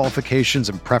 million qualifications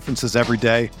and preferences every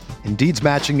day, Indeed's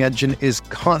matching engine is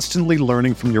constantly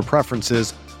learning from your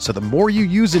preferences, so the more you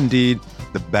use Indeed,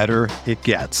 the better it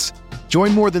gets.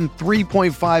 Join more than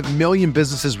 3.5 million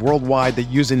businesses worldwide that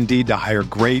use Indeed to hire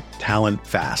great talent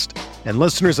fast. And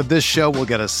listeners of this show will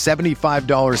get a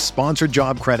 $75 sponsored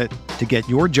job credit to get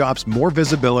your jobs more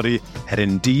visibility at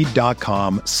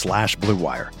Indeed.com/Blue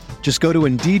Wire. Just go to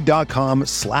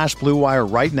Indeed.com/Blue Wire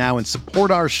right now and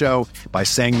support our show by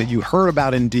saying that you heard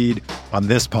about Indeed on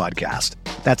this podcast.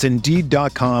 That's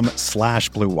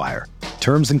Indeed.com/Blue Wire.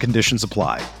 Terms and conditions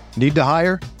apply. Need to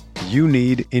hire? You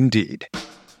need Indeed.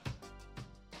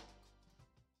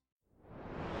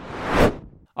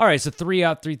 All right, so 3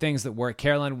 out, 3 things that work.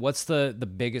 Caroline, what's the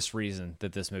biggest reason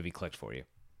that this movie clicked for you?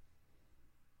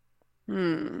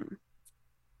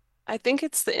 I think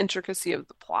it's the intricacy of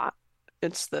the plot.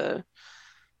 It's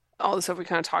all the stuff we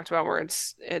kind of talked about where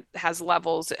it has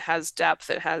levels, it has depth,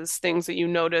 it has things that you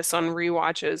notice on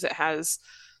rewatches, it has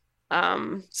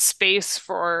space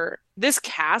for this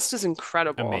cast is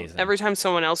incredible. Amazing. Every time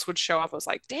someone else would show up, I was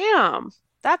like, damn,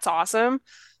 that's awesome.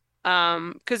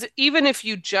 Because even if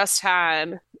you just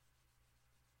had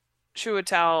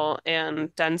Chiwetel and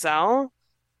Denzel,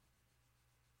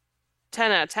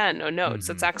 10 out of 10, no notes.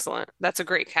 That's excellent. That's a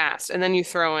great cast. And then you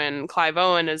throw in Clive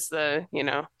Owen as the,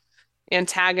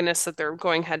 antagonist that they're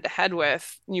going head to head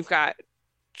with. You've got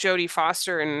Jodie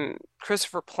Foster and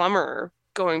Christopher Plummer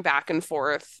going back and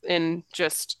forth, and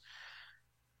just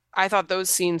I thought those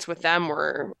scenes with them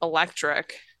were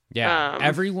electric. Yeah,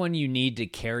 everyone you need to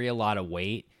carry a lot of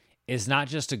weight is not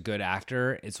just a good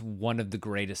actor, it's one of the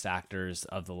greatest actors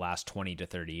of the last 20 to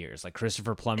 30 years. Like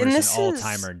Christopher Plummer is an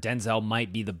all-timer. Denzel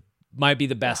might be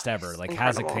the best ever. Like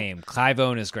incredible. Has a claim. Clive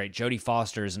Owen is great. Jodie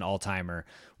Foster is an all-timer.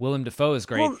 Willem Dafoe is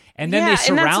great. And then they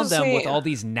surround them with all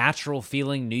these natural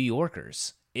feeling New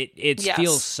Yorkers. It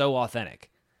feels so authentic.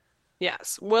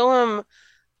 Yes. Willem,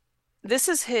 this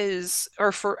is his,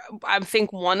 I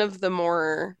think one of the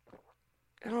more,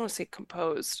 I don't want to say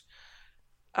composed.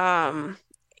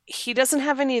 He doesn't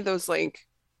have any of those like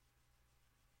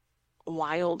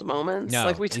wild moments. No,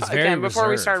 like we again before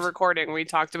we started recording, we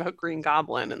talked about Green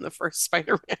Goblin in the first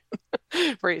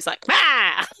Spider-Man, where he's like,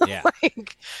 ah, yeah,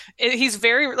 he's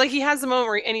very like he has the moment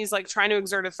where and he's like trying to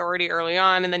exert authority early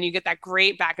on, and then you get that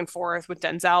great back and forth with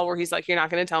Denzel where he's like, you're not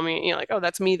going to tell me, like, oh,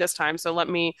 that's me this time, so let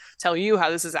me tell you how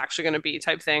this is actually going to be,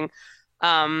 type thing.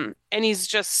 And he's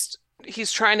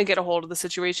trying to get a hold of the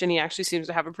situation. He actually seems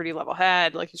to have a pretty level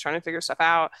head, like he's trying to figure stuff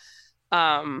out.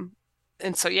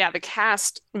 And so, yeah, the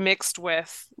cast mixed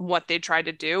with what they tried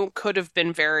to do could have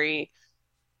been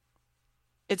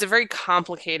it's a very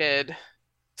complicated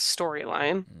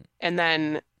storyline. And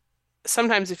then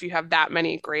sometimes if you have that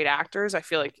many great actors, I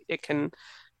feel like it can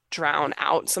drown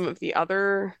out some of the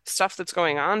other stuff that's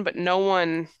going on. But no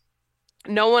one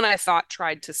I thought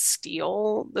tried to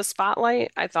steal the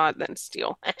spotlight.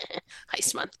 Steal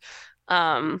Heist month.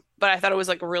 But I thought it was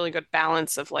like a really good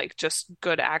balance of like just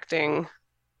good acting,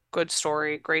 good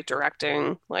story, great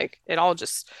directing. Like it all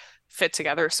just fit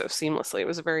together so seamlessly. It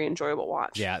was a very enjoyable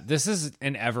watch. Yeah, this is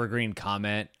an evergreen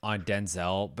comment on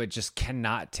Denzel, but just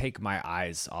cannot take my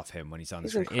eyes off him when he's on the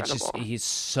screen. Incredible. He's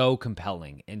so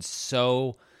compelling and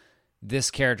so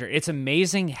this character. It's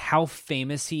amazing how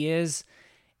famous he is,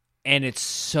 and it's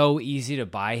so easy to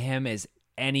buy him as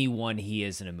anyone he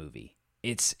is in a movie.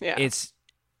 It's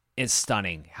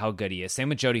stunning how good he is. Same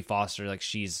with Jodie Foster, like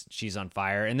she's on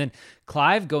fire. And then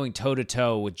Clive going toe to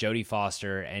toe with Jodie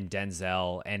Foster and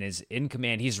Denzel and is in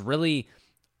command. He's really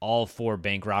all four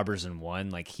bank robbers in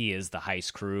one. Like he is the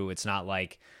heist crew. It's not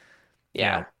like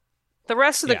the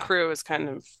rest of the crew is kind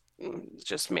of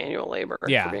just manual labor,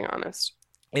 for being honest.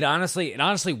 It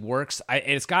honestly works.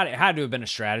 It had to have been a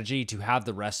strategy to have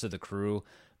the rest of the crew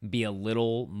be a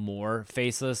little more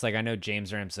faceless. Like I know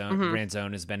James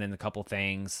Ransone has been in a couple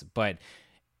things, but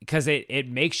because it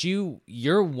makes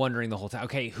you're wondering the whole time,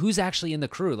 okay, who's actually in the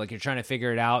crew? Like you're trying to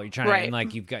figure it out. You're trying to, and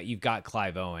like you've got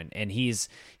Clive Owen, and he's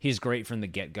great from the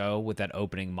get-go with that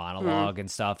opening monologue and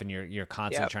stuff, and you're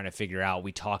constantly trying to figure out.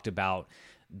 We talked about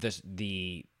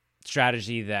the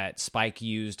strategy that Spike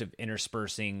used of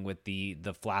interspersing with the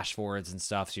flash forwards and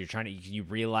stuff. So you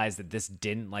realize that this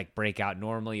didn't like break out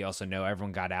normally. You also know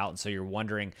everyone got out. And so you're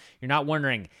not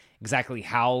wondering exactly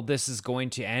how this is going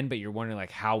to end, but you're wondering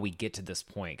like how we get to this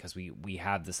point. Cause we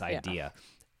have this idea.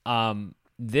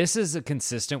 This is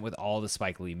consistent with all the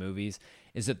Spike Lee movies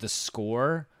is that the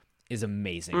score is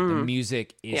amazing. The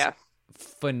music is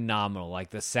phenomenal.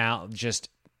 Like the sound just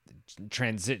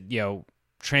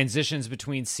transitions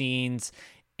between scenes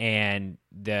and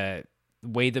the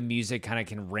way the music kind of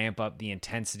can ramp up the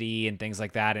intensity and things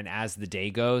like that. And as the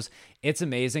day goes, it's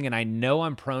amazing. And I know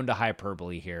I'm prone to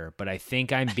hyperbole here, but I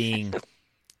think I'm being,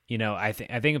 I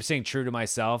think I'm staying true to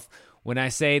myself when I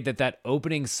say that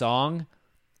opening song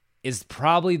is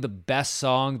probably the best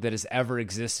song that has ever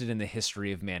existed in the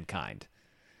history of mankind.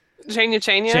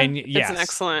 Chenya?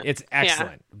 Yes. It's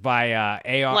excellent by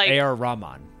A.R.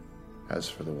 Rahman. As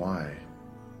for the why,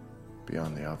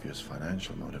 beyond the obvious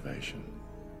financial motivation,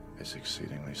 is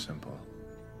exceedingly simple.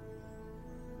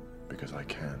 Because I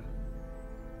can.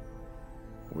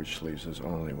 Which leaves us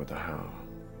only with the how.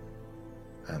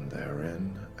 And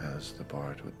therein, as the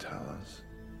bard would tell us,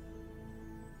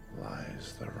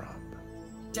 lies the rub.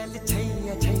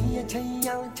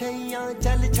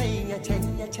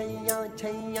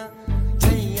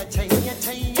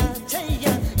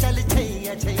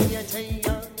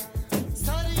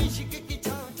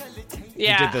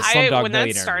 Yeah, did the Slumdog when that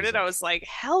Millionaire started, music. I was like,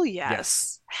 hell yes.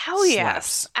 Yes. Hell yes.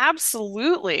 Slaps.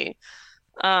 Absolutely.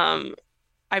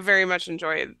 I very much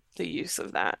enjoyed the use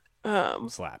of that.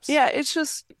 Slaps. Yeah, it's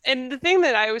just, and the thing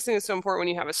that I always think is so important when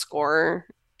you have a score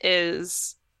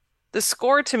is the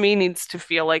score to me needs to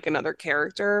feel like another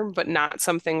character, but not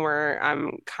something where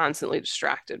I'm constantly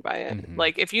distracted by it. Mhm.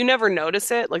 Like if you never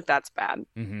notice it, like that's bad.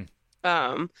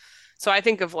 Mm-hmm. So I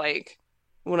think of like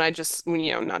when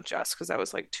you know, not just because that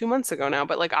was like 2 months ago now,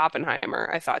 but like Oppenheimer,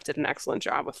 I thought did an excellent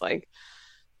job with like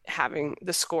having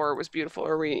the score was beautiful.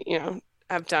 Or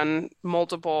have done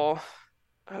multiple.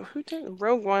 Who did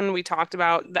Rogue One? We talked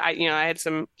about that. I had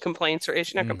some complaints or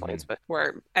issue, not complaints, but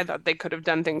where I thought they could have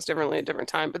done things differently at a different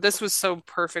time. But this was so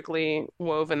perfectly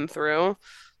woven through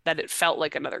that it felt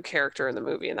like another character in the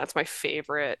movie, and that's my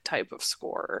favorite type of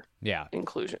score. Yeah,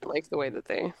 inclusion, like the way that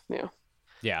they,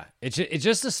 Yeah, it's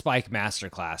just a Spike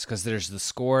masterclass because there's the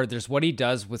score, there's what he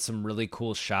does with some really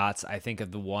cool shots. I think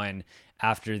of the one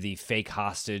after the fake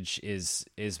hostage is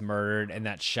murdered, and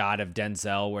that shot of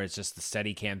Denzel where it's just the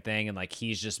Steadicam thing and like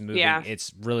he's just moving. Yeah.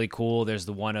 It's really cool. There's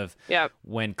the one of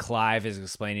when Clive is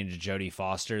explaining to Jodie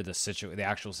Foster the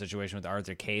actual situation with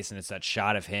Arthur Case, and it's that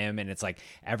shot of him, and it's like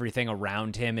everything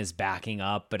around him is backing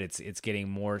up, but it's getting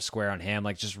more square on him.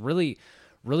 Like just really,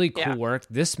 really cool work.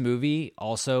 This movie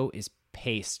also is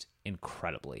paced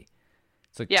incredibly.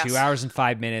 It's like 2 hours and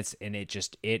 5 minutes, and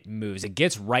it moves. It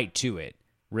gets right to it.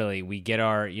 Really, we get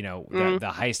our,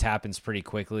 the heist happens pretty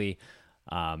quickly.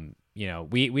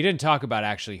 We didn't talk about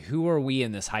actually who are we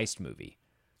in this heist movie.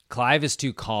 Clive is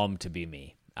too calm to be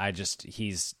me.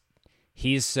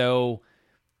 He's so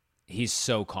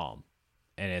calm,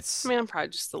 and it's. I mean, I'm probably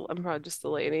just the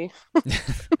lady,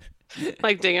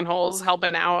 like digging holes,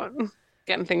 helping out,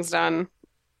 getting things done.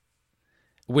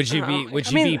 Would you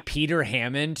be Peter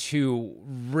Hammond, who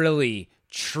really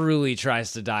truly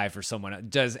tries to die for someone,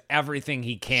 does everything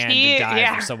he can to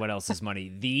die for someone else's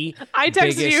money? I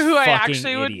texted you who I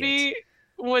actually would be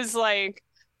was like,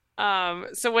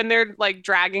 so when they're like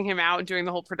dragging him out and doing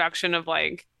the whole production of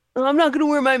like, oh, I'm not gonna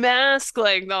wear my mask,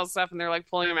 like all stuff, and they're like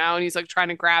pulling him out, and he's like trying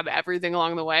to grab everything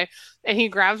along the way, and he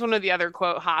grabs one of the other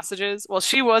quote hostages. Well,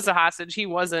 she was a hostage, he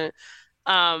wasn't.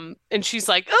 And she's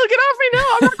like, "Oh, get off me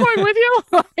now! I'm not going with you."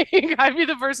 Like, I'd be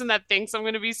the person that thinks I'm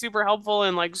going to be super helpful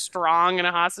and like strong in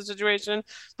a hostage situation,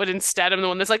 but instead I'm the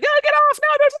one that's like, "Oh, get off! No,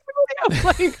 don't take me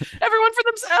with you!" Like everyone for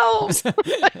themselves.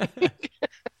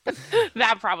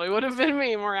 That probably would have been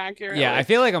me more accurate. Yeah, I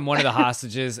feel like I'm one of the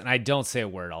hostages, and I don't say a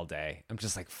word all day. I'm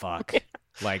just like, "Fuck!"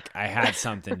 Like I had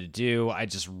something to do. I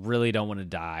just really don't want to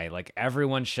die. Like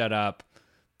everyone, shut up.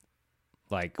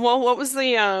 Like, well, what was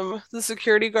the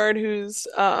security guard whose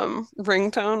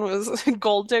ringtone was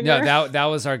Gold Digger? No, that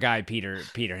was our guy Peter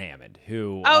Hammond,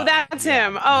 who. Oh, that's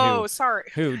him. Oh,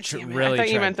 sorry. Who really? I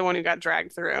thought you meant the one who got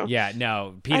dragged through. Yeah,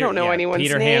 no. I don't know anyone's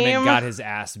Peter name. Hammond got his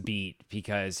ass beat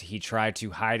because he tried to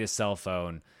hide his cell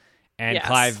phone, and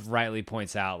Clive rightly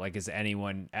points out, like, is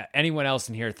anyone else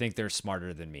in here think they're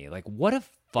smarter than me? Like, what a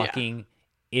fucking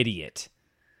idiot.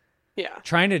 Yeah.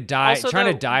 Trying to die for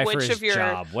his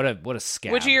job. What a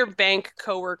scab. Which of your bank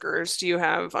coworkers do you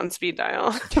have on speed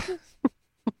dial?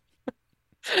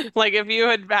 Like if you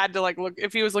had to like look,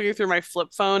 if he was looking through my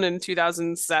flip phone in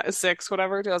 2006,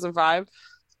 2005,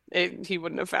 he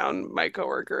wouldn't have found my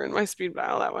coworker in my speed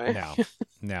dial that way.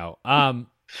 No.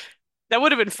 That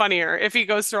would have been funnier if he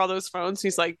goes through all those phones.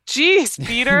 He's like, "Geez,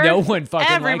 Peter, no one fucking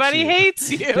everybody likes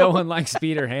hates you. No one likes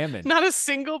Peter Hammond. Not a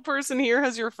single person here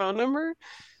has your phone number."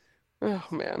 Oh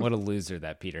man, what a loser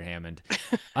that Peter Hammond.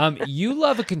 You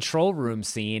love a control room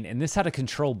scene, and this had a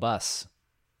control bus.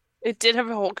 It did have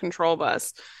a whole control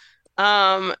bus.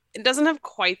 It doesn't have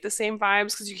quite the same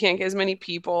vibes because you can't get as many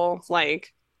people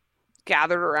like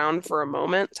gathered around for a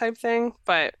moment type thing.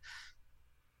 But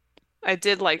I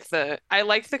did like the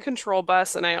control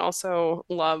bus, and I also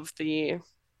love the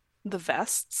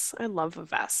vests. I love a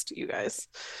vest, you guys.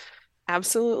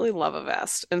 Absolutely love a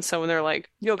vest. And so when they're like,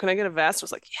 "Yo, can I get a vest?" I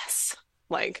was like, "Yes."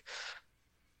 Like,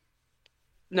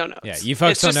 no. Yeah, you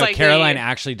folks don't know, like Caroline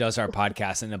actually does our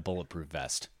podcast in a bulletproof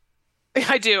vest.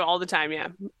 I do all the time, yeah.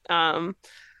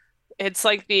 It's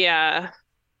like the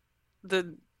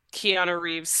Keanu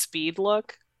Reeves speed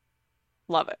look.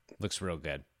 Love it. Looks real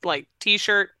good. Like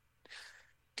t-shirt,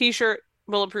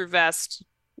 bulletproof vest.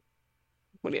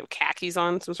 What do you have, khakis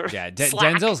on? Some sort of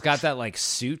Denzel's got that like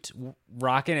suit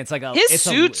rocking. It's like his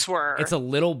suits were. It's a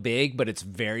little big, but it's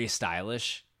very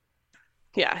stylish.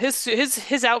 Yeah,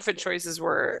 his outfit choices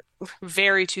were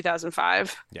very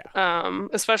 2005. Yeah.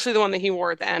 Especially the one that he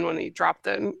wore at the end when he dropped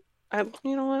the.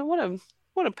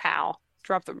 What a pal!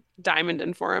 Dropped the diamond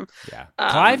in for him. Yeah.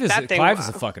 Clive is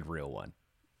a fucking real one.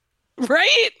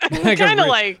 Right? Kind of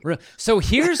like. So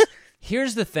here's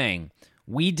the thing.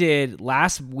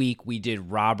 Last week we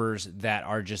did robbers that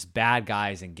are just bad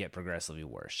guys and get progressively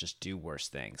worse, just do worse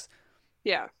things.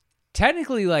 Yeah.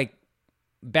 Technically, like,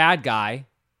 bad guy.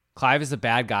 Clive is a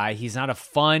bad guy. He's not a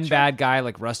fun bad guy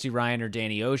like Rusty Ryan or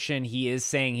Danny Ocean. He is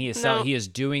saying he is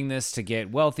doing this to get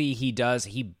wealthy. He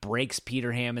breaks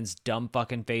Peter Hammond's dumb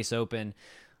fucking face open.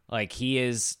 Like, he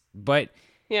is, but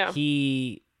yeah.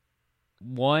 He's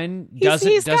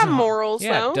got morals,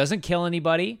 though. Doesn't kill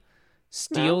anybody.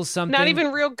 Steals something. Not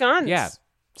even real guns. Yeah.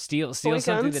 Steals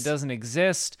something that doesn't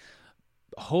exist.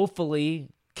 Hopefully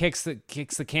kicks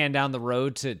the can down the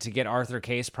road to get Arthur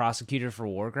Case prosecuted for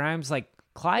war crimes. Like,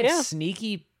 Clive's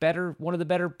sneaky, one of the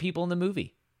better people in the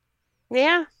movie.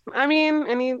 Yeah. I mean,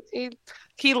 and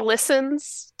he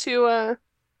listens to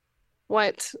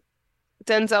what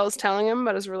Denzel is telling him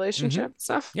about his relationship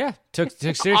stuff. Yeah, took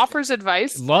serious, offers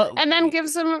advice, and then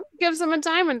gives him a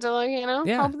diamond to, like,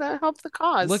 help the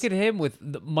cause. Look at him with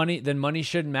the money. Then money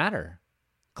shouldn't matter.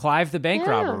 Clive the bank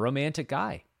robber, romantic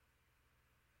guy.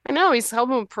 I know, he's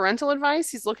helping with parental advice.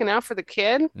 He's looking out for the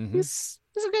kid. Mm-hmm. He's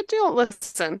a good dude.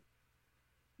 Listen,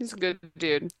 he's a good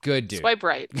dude. Good dude. Swipe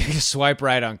right. Swipe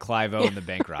right on Clive Owen, the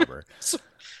bank robber.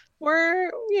 We're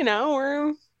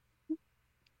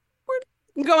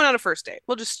going on a first date.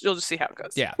 You'll just see how it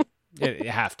goes. Yeah, you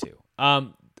have to.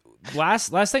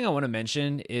 Last thing I want to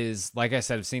mention is, like I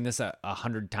said, I've seen this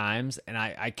 100 times, and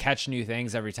I catch new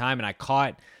things every time. And I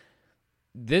caught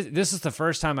this. This is the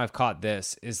first time I've caught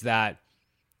this. Is that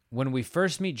when we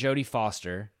first meet Jodie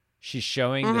Foster, she's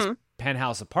showing this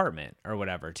penthouse apartment or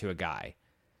whatever to a guy.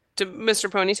 To Mr.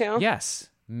 Ponytail? Yes.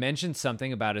 Mentioned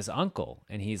something about his uncle,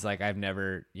 and he's like, I've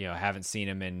never, haven't seen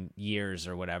him in years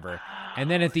or whatever.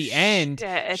 And then at the end,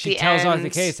 she tells Arthur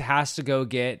Case has to go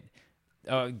get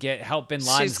help Bin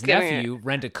Laden's nephew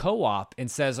rent a co-op,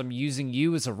 and says, I'm using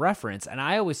you as a reference. And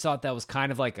I always thought that was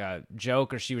kind of like a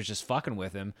joke, or she was just fucking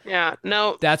with him. Yeah,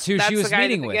 no. That's who she was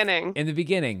meeting with in the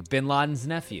beginning, Bin Laden's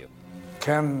nephew.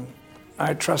 Can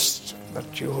I trust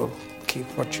that you will keep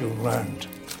what you learned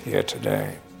here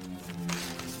today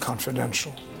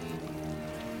confidential,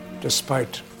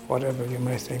 despite whatever you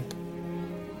may think?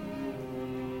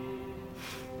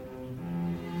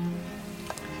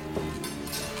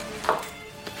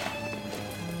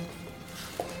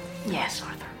 Yes,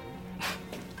 Arthur.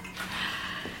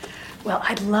 Well,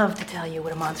 I'd love to tell you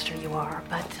what a monster you are,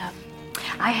 but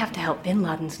I have to help Bin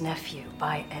Laden's nephew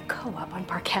buy a co-op on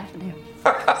Park Avenue.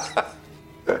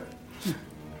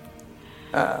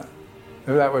 If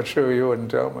that were true, you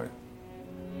wouldn't tell me.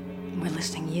 We're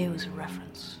listing you as a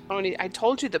reference. I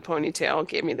told you the ponytail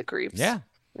gave me the creeps. Yeah.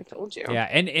 I told you. Yeah,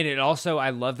 and it also,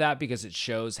 I love that because it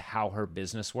shows how her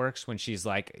business works when she's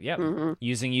like, yep,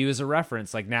 using you as a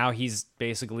reference. Like, now he's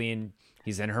basically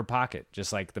he's in her pocket,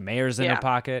 just like the mayor's in her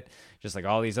pocket, just like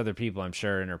all these other people, I'm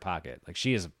sure, in her pocket. Like,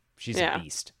 she's a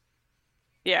beast.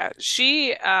 Yeah,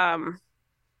 she, I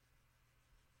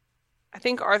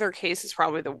think Arthur Case is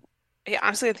probably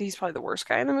honestly, I think he's probably the worst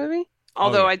guy in the movie.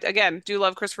 Although I, again, do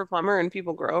love Christopher Plummer, and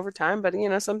people grow over time, but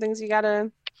some things you gotta.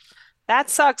 That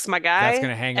sucks, my guy. That's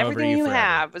gonna hang over you Everything you forever.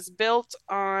 have is built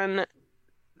on.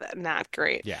 Not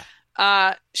great.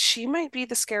 Yeah. She might be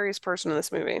the scariest person in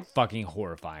this movie. Fucking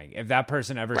horrifying. If that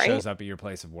person ever shows up at your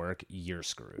place of work, you're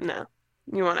screwed. No,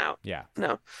 you want out. Yeah.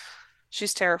 No,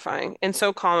 she's terrifying and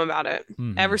so calm about it.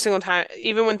 Mm-hmm. Every single time,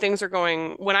 even when things are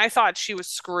going. When I thought she was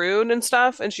screwed and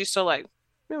stuff, and she's still like,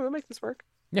 "Yeah, we'll make this work.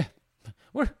 Yeah,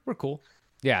 we're cool.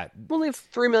 Yeah, we'll leave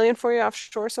 $3 million for you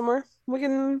offshore somewhere. We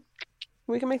can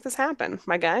make this happen,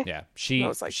 my guy." Yeah, she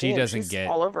doesn't get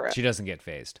all over it. She doesn't get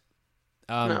phased.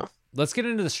 No. Let's get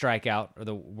into the strikeout, or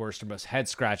the worst or most head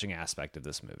scratching aspect of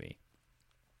this movie.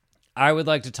 I would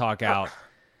like to talk out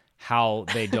how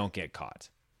they don't get caught.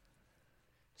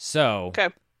 So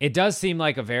it does seem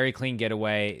like a very clean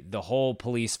getaway. The whole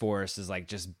police force is like,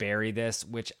 just bury this,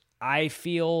 which I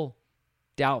feel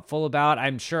doubtful about.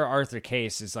 I'm sure Arthur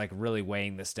Case is like really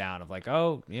weighing this down of like,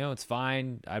 oh, it's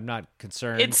fine. I'm not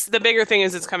concerned. It's the bigger thing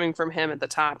is it's coming from him at the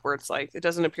top, where it's like, it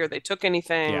doesn't appear they took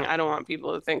anything. Yeah. I don't want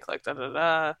people to think like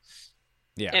da.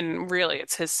 Yeah. And really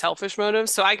it's his selfish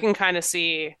motives. So I can kind of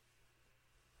see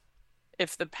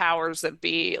if the powers that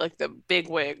be, like the big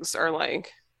wigs, are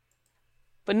like,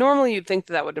 but normally you'd think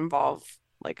that would involve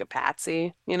like a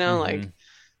patsy, like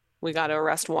we got to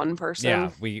arrest one person.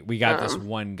 Yeah, we got this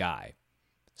one guy.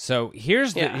 So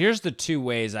here's the two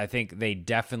ways I think they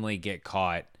definitely get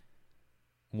caught,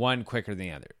 one quicker than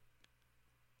the other.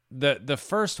 The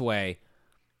first way,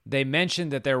 they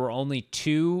mentioned that there were only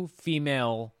 2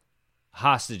 female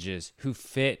hostages who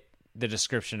fit the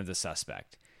description of the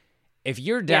suspect. If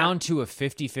you're down to a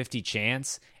 50-50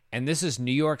 chance, and this is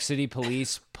New York City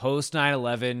police post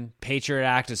 9/11, Patriot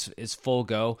Act is full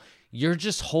go, you're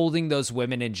just holding those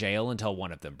women in jail until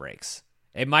one of them breaks.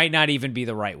 It might not even be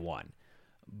the right one,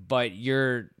 but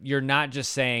you're not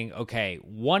just saying, okay,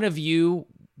 one of you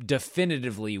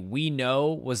definitively we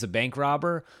know was a bank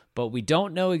robber, but we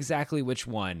don't know exactly which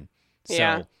one.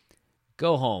 So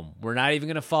go home. We're not even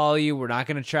going to follow you. We're not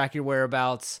going to track your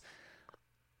whereabouts.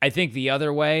 I think the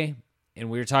other way, and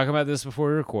we were talking about this before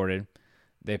we recorded,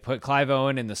 they put Clive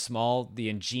Owen in the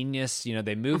ingenious,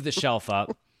 they moved the shelf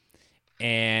up,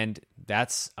 and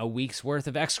that's a week's worth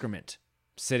of excrement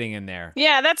sitting in there.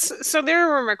 Yeah, there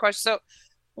were my questions. So,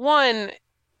 one,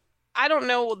 I don't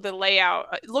know the layout.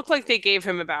 It looked like they gave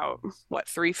him about,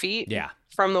 3 feet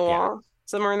from the wall,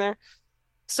 somewhere in there.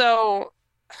 So,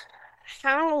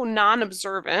 how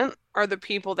non-observant are the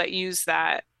people that use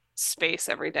that space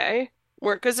every day?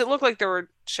 Because it looked like there were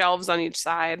shelves on each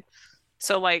side.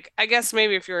 So, like, I guess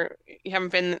maybe if you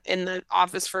haven't been in the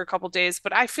office for a couple days,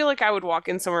 but I feel like I would walk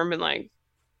in somewhere and be like,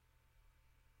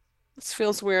 this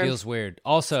feels weird. Feels weird.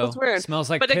 Also, feels weird. Smells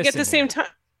like but piss at the same time,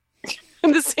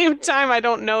 at the same time, I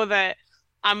don't know that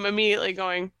I'm immediately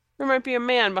going, there might be a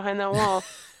man behind that wall.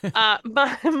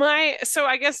 So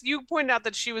I guess you pointed out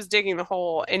that she was digging the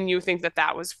hole, and you think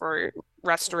that was for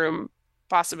restroom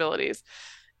possibilities.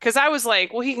 Because I was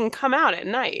like, well, he can come out at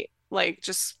night, like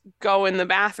just go in the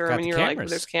bathroom, and you're like, well,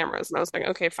 there's cameras, and I was like,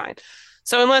 okay, fine.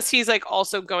 So unless he's like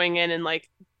also going in and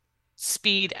like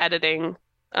speed editing,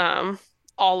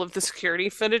 all of the security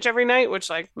footage every night, which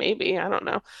like maybe, I don't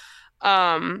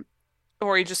know.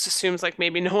 Or he just assumes like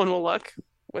maybe no one will look,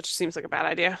 which seems like a bad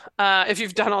idea. If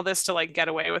you've done all this to like get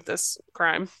away with this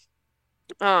crime.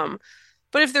 But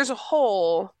if there's a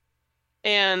hole,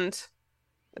 and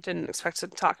I didn't expect to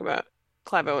talk about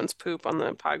Clive Owen's poop on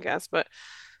the podcast,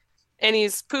 and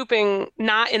he's pooping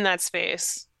not in that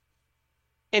space,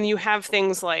 and you have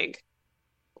things like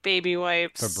baby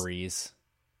wipes,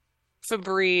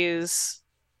 Febreze,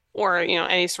 or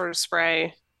any sort of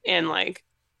spray, and like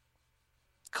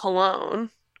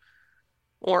cologne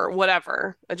or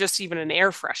whatever, just even an air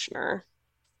freshener.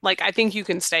 Like, I think you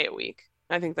can stay a week.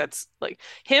 I think that's like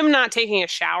him not taking a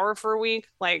shower for a week.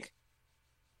 Like,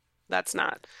 that's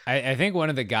not. I think one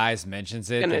of the guys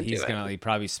mentions it that he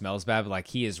probably smells bad, but like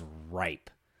he is ripe.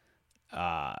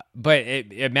 But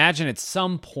imagine at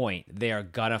some point they are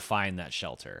gonna find that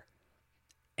shelter,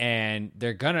 and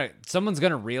someone's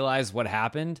gonna realize what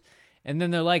happened, and then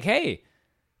they're like, "Hey,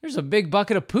 there's a big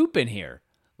bucket of poop in here.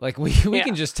 Like we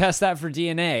can just test that for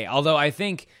DNA." Although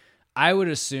I would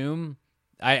assume,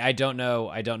 I don't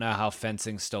know how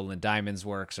fencing stolen diamonds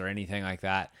works or anything like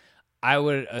that. I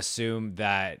would assume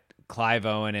that Clive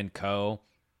Owen and co.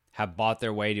 have bought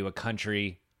their way to a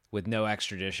country with no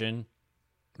extradition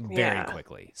very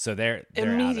quickly. So they're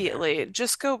immediately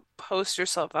just go post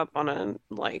yourself up on a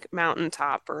like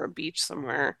mountaintop or a beach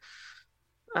somewhere.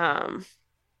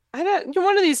 I don't.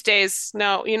 One of these days.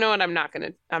 No, you know what? I'm not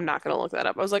gonna look that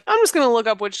up. I was like, I'm just gonna look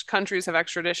up which countries have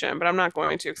extradition, but I'm not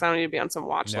going to because I don't need to be on some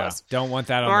watch list. Don't want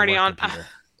that on the work computer.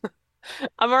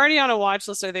 I'm already on a watch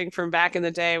list, I think, from back in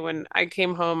the day when I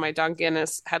came home. My dog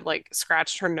Guinness had like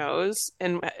scratched her nose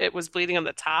and it was bleeding on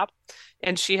the top,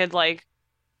 and she had like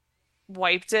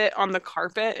wiped it on the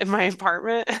carpet in my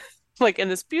apartment, like in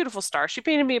this beautiful star. She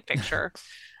painted me a picture.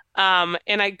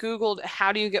 And I Googled,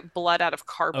 how do you get blood out of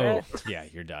carpet? Oh, yeah,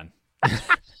 you're done.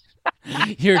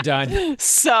 You're done.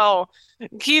 So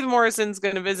Keith Morrison's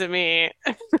going to visit me.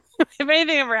 If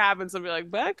anything ever happens, I'll be like,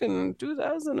 back in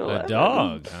 2011. A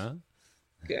dog, huh?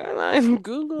 Caroline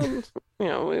Googled,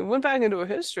 we went back into her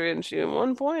history, and she at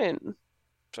one point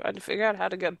tried to figure out how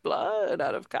to get blood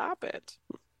out of carpet.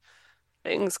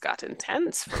 Things got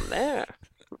intense from there.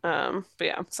 But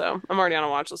yeah, so I'm already on a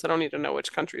watch list. I don't need to know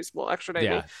which countries will extradite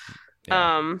me.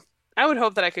 Yeah. I would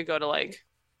hope that I could go to like,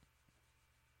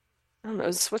 I don't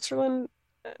know, Switzerland?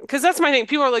 Because that's my thing.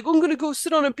 People are like, I'm going to go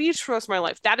sit on a beach for the rest of my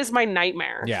life. That is my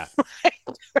nightmare. Yeah.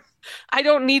 I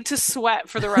don't need to sweat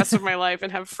for the rest of my life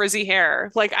and have frizzy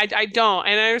hair. Like, I don't.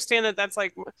 And I understand that that's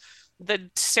like the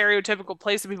stereotypical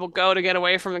place that people go to get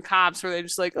away from the cops, where they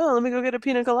just like, oh, let me go get a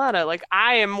pina colada. Like,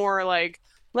 I am more like,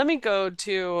 let me go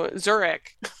to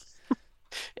Zurich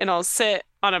and I'll sit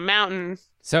on a mountain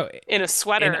in a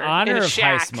sweater in honor in a of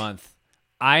shack. Heist Month.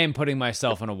 I am putting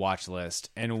myself on a watch list,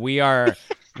 and we're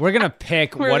going to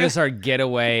pick what is our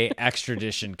getaway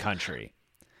extradition country.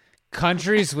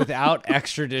 Countries without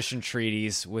extradition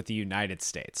treaties with the United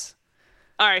States.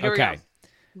 All right, here we go.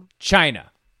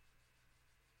 China.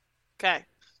 Okay.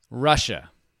 Russia.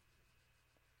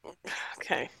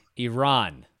 Okay.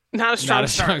 Iran. Not a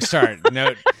strong start.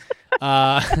 No.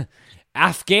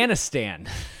 Afghanistan.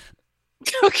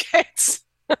 Okay.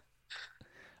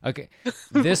 Okay.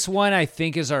 This one I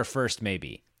think is our first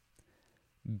maybe.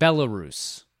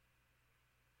 Belarus.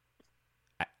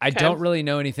 I don't really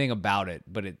know anything about it,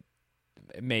 but it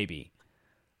maybe.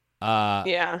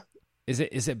 Yeah. Is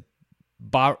it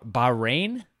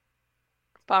Bahrain?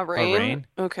 Bahrain?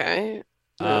 Okay.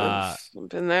 I've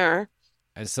been there.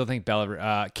 I still think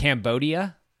Belarus.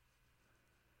 Cambodia?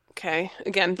 Okay.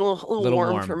 Again, a little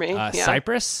warm for me. Yeah.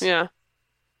 Cyprus? Yeah.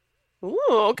 Ooh,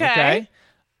 okay.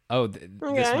 Oh,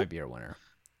 this might be our winner.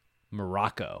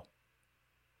 Morocco.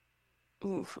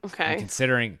 Ooh, okay. I'm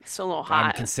considering. It's a little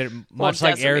hot. Much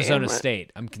like Arizona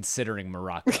State, I'm considering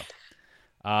Morocco.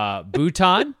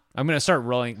 Bhutan. I'm going to start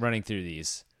running through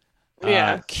these.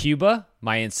 Cuba,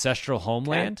 my ancestral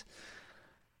homeland.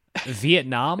 Okay.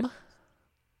 Vietnam.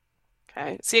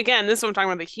 Okay. See, again, this is what I'm talking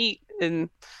about, the heat in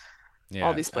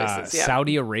all these places.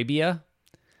 Saudi Arabia.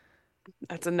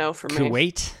 That's a no for me.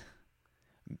 Kuwait.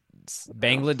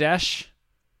 Bangladesh.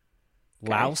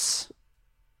 Okay. Laos.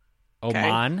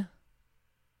 Oman.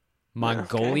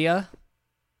 Mongolia.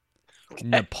 Okay.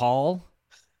 Nepal.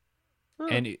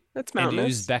 And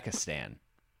Uzbekistan.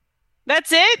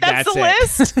 That's it? That's the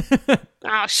list?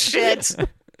 Oh, shit. All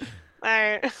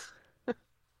right.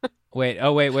 Wait.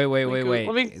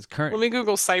 Let me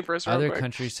Google Cyprus real quick.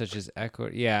 Countries such as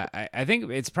Ecuador. Yeah, I think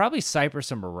it's probably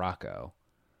Cyprus and Morocco.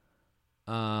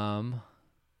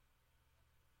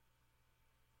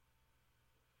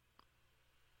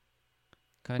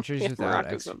 Countries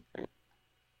without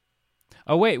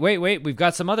Oh, wait. We've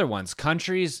got some other ones.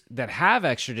 Countries that have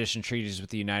extradition treaties with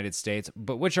the United States,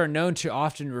 but which are known to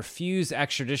often refuse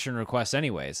extradition requests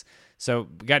anyways. So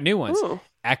we got new ones. Ooh.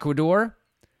 Ecuador,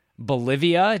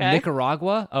 Bolivia,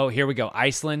 Nicaragua. Oh, here we go.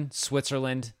 Iceland,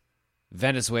 Switzerland,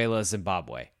 Venezuela,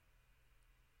 Zimbabwe.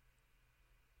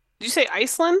 Did you say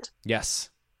Iceland?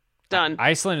 Yes. Done.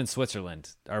 Iceland and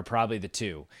Switzerland are probably the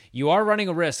two. You are running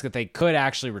a risk that they could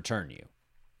actually return you.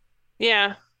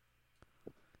 Yeah.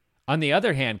 On the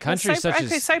other hand, countries such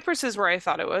as... Cyprus is where I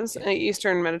thought it was,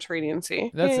 Eastern Mediterranean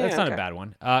Sea. That's not a bad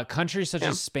one. Countries such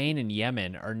as Spain and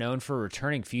Yemen are known for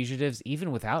returning fugitives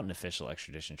even without an official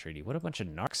extradition treaty. What a bunch of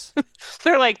narcs.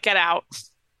 They're like, get out.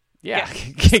 Yeah,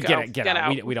 get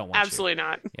out. We don't want Absolutely you.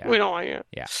 not. Yeah. We don't want you.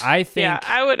 Yeah, I think. Yeah,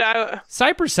 I would.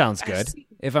 Cyprus sounds good.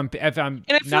 If I'm, and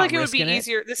I feel like it would be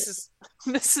easier. This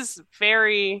is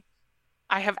very.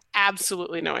 I have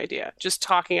absolutely no idea. Just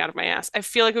talking out of my ass. I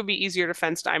feel like it would be easier to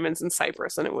fence diamonds in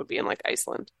Cyprus than it would be in like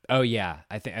Iceland. Oh yeah,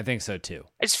 I think so too.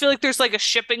 I just feel like there's like a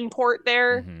shipping port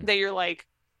there that you're like,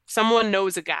 someone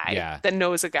knows a guy that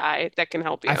knows a guy that can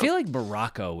help you. I feel like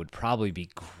Morocco would probably be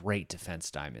great to fence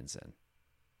diamonds in.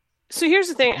 So here's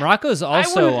the thing. Morocco's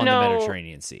also on the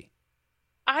Mediterranean Sea.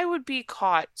 I would be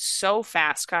caught so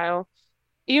fast, Kyle.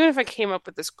 Even if I came up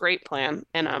with this great plan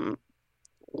and I'm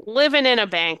living in a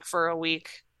bank for a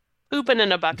week, pooping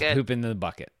in a bucket. Pooping in the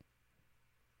bucket.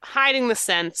 Hiding the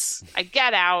scents. I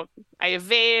get out. I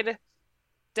evade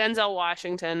Denzel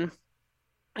Washington.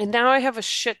 And now I have a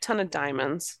shit ton of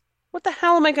diamonds. What the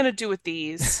hell am I going to do with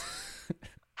these?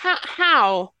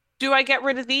 How do I get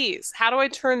rid of these? How do I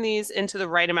turn these into the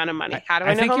right amount of money? How do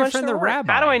I know how much they're worth?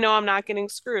 How do I know I'm not getting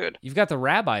screwed? You've got the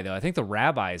rabbi, though. I think the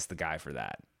rabbi is the guy for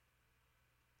that.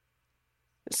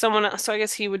 Someone else, so I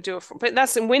guess he would do it. But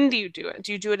when do you do it?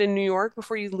 Do you do it in New York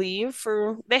before you leave?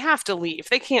 They have to leave.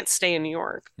 They can't stay in New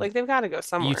York. Like, they've got to go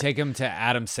somewhere. You take them to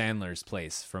Adam Sandler's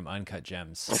place from Uncut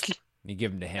Gems. You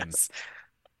give them to him. Yes.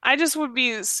 I just would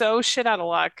be so shit out of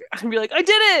luck. I'd be like, I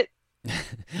did it.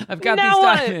 I've got these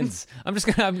diamonds. I'm just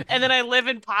gonna. And then I live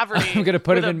in poverty. I'm gonna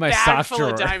put them in my sock full drawer.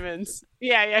 Of diamonds.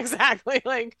 Yeah, exactly.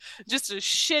 Like just a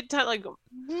shit ton, like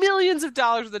millions of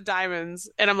dollars worth of diamonds.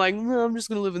 And I'm like, no, I'm just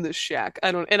gonna live in this shack.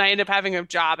 And I end up having a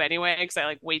job anyway because I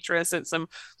like waitress at some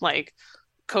like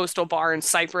coastal bar in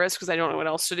Cyprus because I don't know what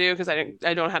else to do because I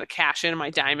don't know how to cash in my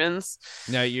diamonds.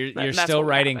 No, you're still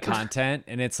writing content,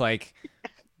 and it's like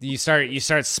you start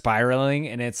spiraling,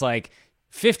 and it's like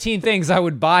 15 things I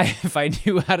would buy if I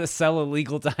knew how to sell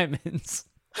illegal diamonds.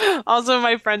 Also,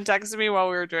 my friend texted me while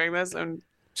we were doing this, and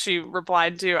she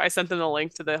replied to, I sent them the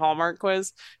link to the Hallmark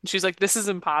quiz, and she's like, this is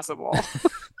impossible.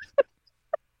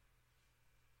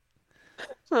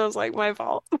 I was like, my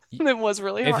fault. It was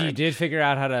really hard. If you did figure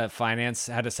out how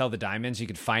to sell the diamonds, you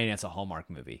could finance a Hallmark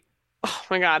movie. Oh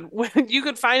my God. You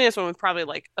could finance one with probably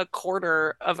like a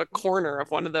quarter of a corner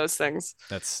of one of those things.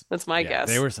 That's my guess.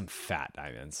 They were some fat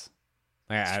diamonds.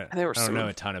 I don't know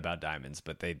a ton about diamonds,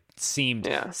 but they seemed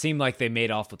like they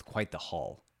made off with quite the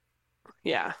haul.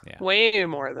 Yeah. Way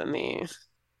more than the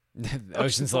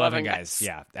Ocean's 11 guys.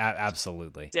 Yeah,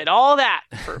 absolutely. Did all that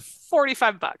for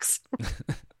 $45.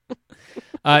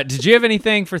 Did you have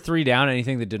anything for 3 Down?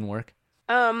 Anything that didn't work?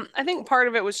 I think part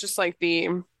of it was just like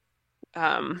the,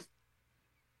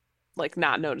 like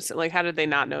not notice it. Like, how did they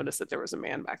not notice that there was a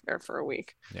man back there for a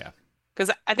week? Yeah. Because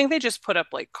I think they just put up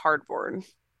like cardboard.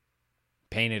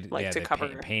 Painted, like, to cover.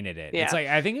 Painted it. Yeah. It's like,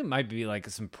 I think it might be like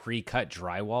some pre-cut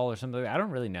drywall or something. I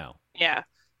don't really know. Yeah.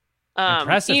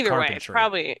 Impressive Either way, carpentry.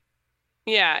 probably.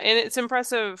 Yeah, and it's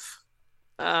impressive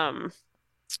that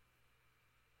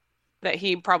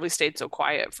he probably stayed so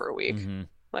quiet for a week. Mm-hmm.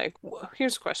 Like,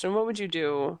 here's a question. What would you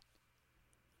do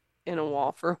in a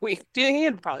wall for a week? Do you think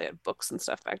he probably had books and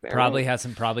stuff back there? Probably right? has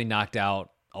some, probably knocked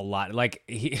out a lot. Like,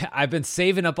 I've been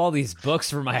saving up all these books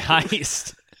for my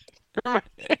heist.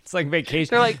 It's like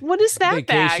vacation. They're like, what is that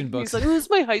vacation bag? books. He's like, who's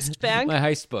my heist bag? My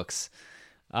heist books.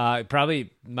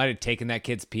 Probably might have taken that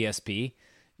kid's PSP.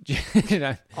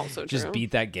 Also just true.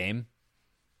 beat that game.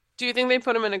 Do you think they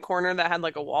put him in a corner that had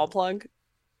like a wall plug?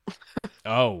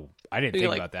 Oh, I didn't think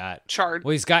like, about that.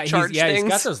 Well, he's got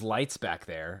those lights back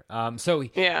there. So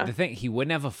yeah. The thing, he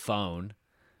wouldn't have a phone.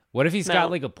 What if he's got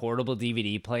like a portable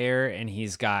DVD player and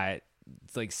he's got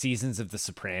like seasons of The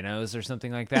Sopranos or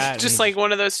something like that? Just like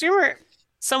one of those. Do you remember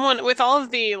someone with all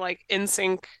of the like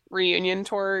NSYNC reunion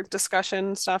tour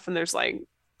discussion stuff, and there's like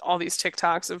all these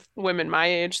TikToks of women my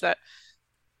age that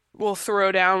will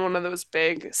throw down one of those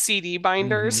big CD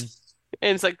binders,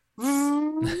 and it's like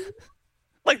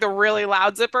like the really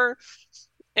loud zipper,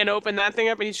 and open that thing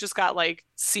up, and he's just got like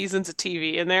seasons of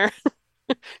TV in there.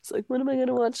 It's like, what am I going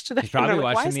to watch today? He's probably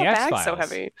like, watching the X-Files. Why is that bag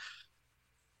so heavy?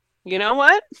 You know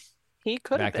what? He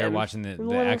could have back been there watching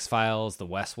the X-Files, the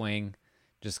West Wing,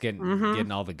 just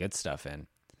getting all the good stuff in.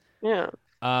 Yeah.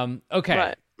 Okay.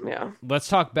 But, yeah. Let's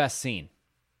talk best scene.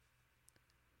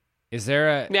 Is there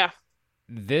a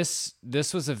This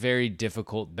was a very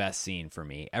difficult best scene for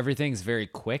me. Everything's very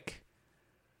quick.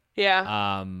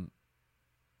 Yeah.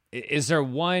 Is there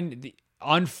one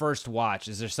on first watch?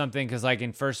 Is there something, because like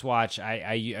in first watch,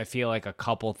 I feel like a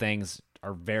couple things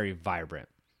are very vibrant.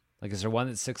 Like, is there one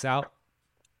that sticks out?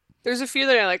 There's a few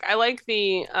that I like. I like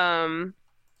the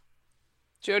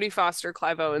Jodie Foster,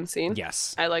 Clive Owen scene.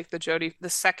 Yes. I like the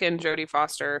second Jodie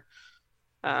Foster,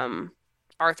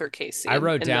 Arthur Case scene. I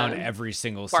wrote down every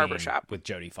single scene barbershop with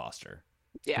Jodie Foster.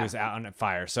 Yeah. Who was out on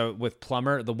fire. So with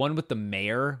Plumber, the one with the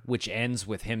mayor, which ends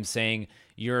with him saying,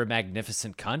 "You're a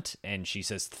magnificent cunt," and she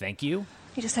says, "Thank you."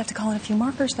 You just have to call in a few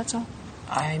markers, that's all.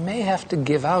 I may have to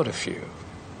give out a few.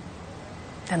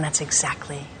 Then that's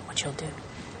exactly what you'll do.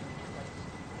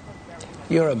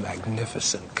 You're a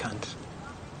magnificent cunt.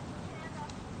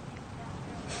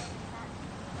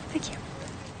 Thank you.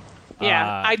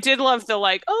 Yeah, I did love the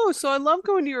like, oh, so I love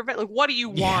going to your event. Like, what do you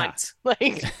want?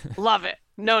 Like, love it.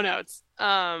 No notes.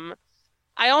 I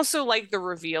also like the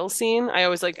reveal scene. I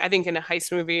always like, I think in a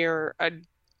heist movie or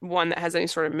one that has any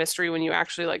sort of mystery, when you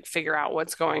actually like figure out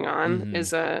what's going on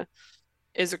is a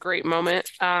great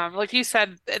moment. Like you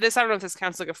said, this, I don't know if this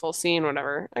counts like a full scene,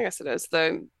 whatever. I guess it is.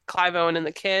 The Clive Owen and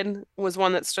the kid was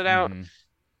one that stood out.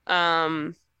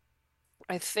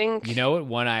 I think, you know what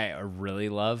one I really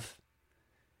love?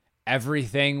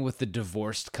 Everything with the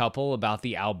divorced couple about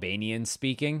the Albanian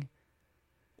speaking.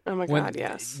 Oh my God,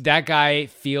 yes. That guy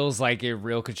feels like a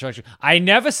real construction. I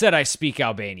never said I speak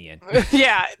Albanian.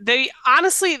 Yeah, they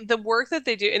honestly, the work that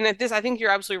they do, and that this, I think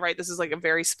you're absolutely right. This is like a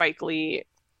very Spike Lee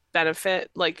benefit,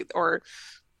 like, or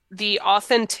the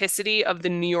authenticity of the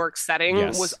New York setting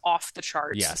was off the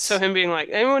charts. Yes. So him being like,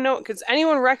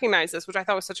 anyone recognize this, which I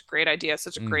thought was such a great idea,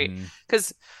 such a great,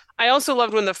 because I also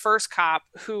loved when the first cop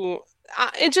who,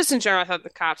 and just in general, I thought the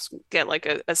cops get like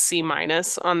a C-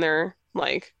 on their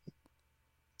like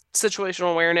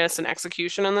situational awareness and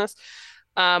execution in this.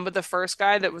 But the first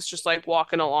guy that was just like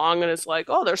walking along and is like,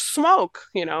 oh, there's smoke,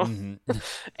 you know?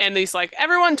 And he's like,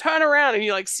 everyone turn around. And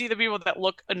you like see the people that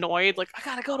look annoyed, like, I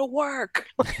gotta go to work.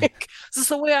 Like, this is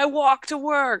the way I walk to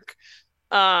work.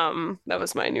 That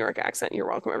was my New York accent. You're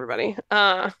welcome, everybody.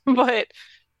 But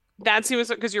he was,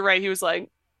 because you're right. He was like,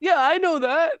 yeah, I know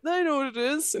that. I know what it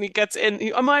is. And he gets in.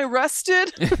 Am I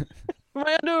arrested? Am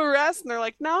I under arrest? And they're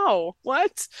like, no,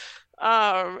 what?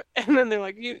 And then they're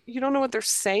like, you don't know what they're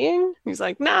saying? He's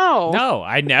like, no,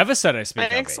 I never said I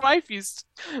speak. My ex-wife used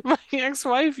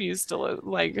to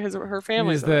like her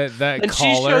family. And caller.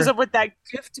 She shows up with that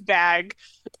gift bag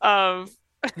of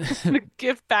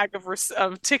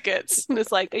of tickets, and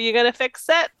it's like, are you gonna fix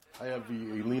it? I have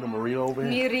Elena Maria over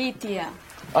here. Miritia.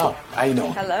 Oh, how you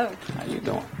doing? Hello. How you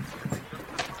doing?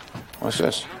 What's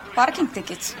this? Parking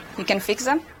tickets. You can fix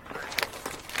them?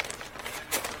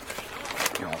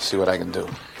 I'll see what I can do.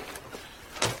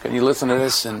 Can you listen to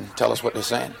this and tell us what they're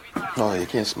saying? Oh, you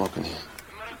can't smoke in here.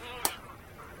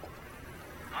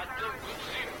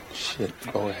 Shit,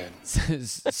 go ahead.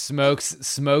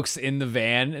 smokes in the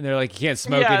van, and they're like, you can't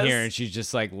smoke in here, and she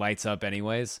just like lights up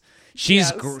anyways.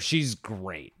 She's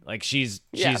great. Like she's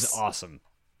awesome.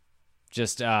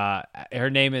 Just her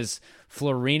name is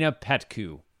Florina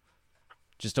Petcu.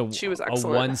 Just she was a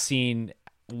one scene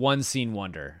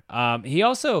wonder. He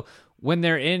also, when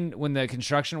the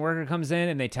construction worker comes in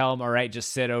and they tell him, all right,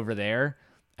 just sit over there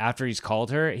after he's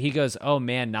called her, he goes, oh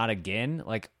man, not again.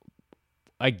 Like,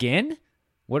 again?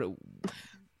 What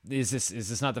is this? Is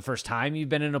this not the first time you've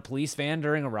been in a police van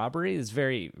during a robbery? It's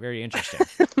very, very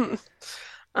interesting.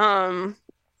 I'm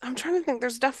trying to think.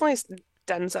 There's definitely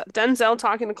Denzel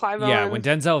talking to Clive Owen. Yeah, when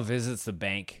Denzel visits the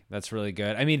bank, that's really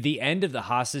good. I mean, the end of the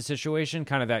hostage situation,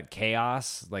 kind of that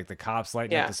chaos, like the cops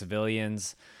lighting up the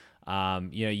civilians.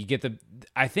 You get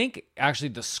I think actually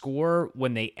the score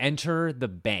when they enter the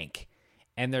bank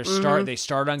and they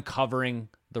start uncovering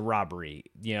the robbery.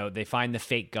 They find the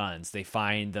fake guns, they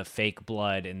find the fake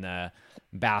blood in the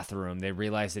bathroom, they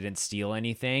realize they didn't steal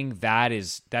anything. That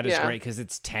is great because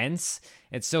it's tense.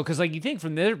 It's so, because like you think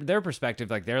from their perspective,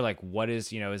 like they're like, what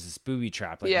is is this booby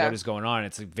trap? Like what is going on?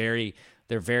 It's like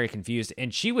they're very confused.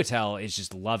 And Chiwetel is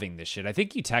just loving this shit. I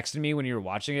think you texted me when you were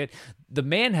watching it. The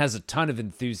man has a ton of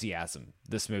enthusiasm.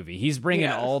 This movie, he's bringing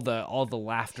all the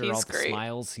laughter, all the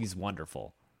smiles. He's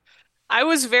wonderful. I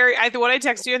was what I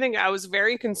texted you, I think I was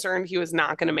very concerned he was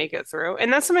not going to make it through.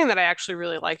 And that's something that I actually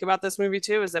really like about this movie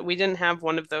too, is that we didn't have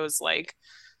one of those like,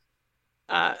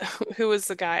 who was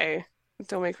the guy?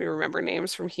 Don't make me remember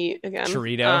names from Heat again.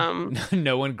 Chirito.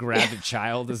 No one grabbed a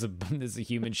child as a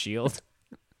human shield.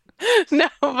 No,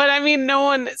 but I mean, no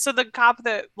one. So the cop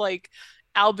that like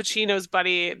Al Pacino's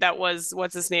buddy, that was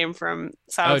what's his name from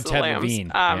Silence of the Lambs.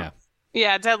 Levine.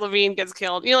 Ted Levine gets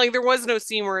killed. Like there was no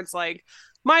scene where it's like,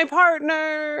 my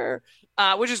partner,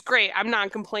 which is great. I'm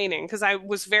not complaining because I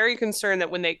was very concerned that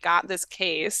when they got this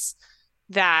case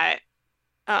that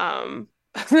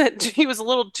that he was a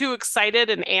little too excited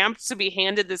and amped to be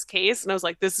handed this case. And I was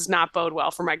like, this does not bode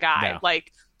well for my guy. No.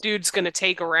 Like, dude's going to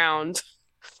take a round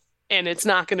and it's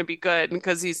not going to be good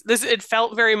because it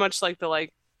felt very much like the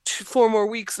 4 more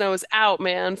weeks and I was out,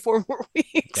 man. 4 more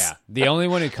weeks. Yeah. The only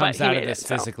one who comes out of this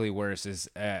physically worse is,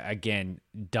 again,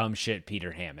 dumb shit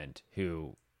Peter Hammond,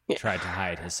 who tried to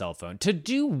hide his cell phone. To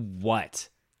do what?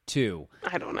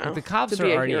 I don't know. The cops are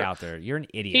already out there. You're an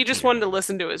idiot. He just wanted to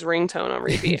listen to his ringtone on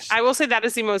repeat. I will say that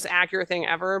is the most accurate thing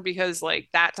ever because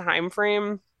that time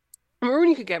frame. Remember when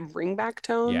you could get ringback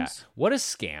tones? Yeah. What a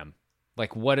scam.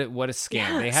 What a scam.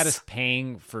 Yes. They had us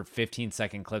paying for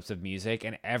 15-second clips of music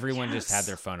and everyone just had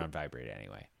their phone on vibrate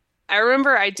anyway. I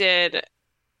remember I did.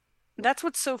 That's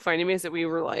what's so funny to me is that we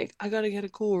were like, I got to get a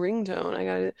cool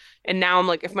ringtone. And now I'm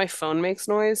like, if my phone makes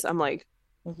noise, I'm like,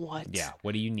 what? Yeah,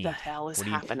 what do you need? The hell is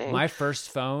happening? My first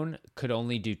phone could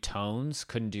only do tones,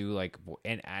 couldn't do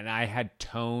and I had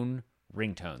tone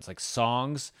ringtones, like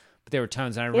songs, but they were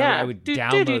tones. And I remember I would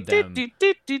download them.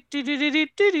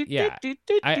 Yeah,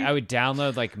 I would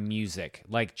download music,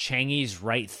 like Changy's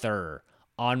Right Thur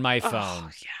on my phone. Oh,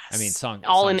 yes. I mean,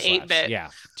 all in 8-bit. Yeah,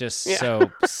 just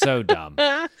so dumb,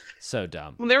 so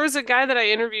dumb. Well, there was a guy that I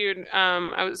interviewed.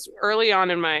 I was early on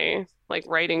in my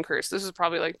writing course. This was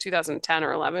probably 2010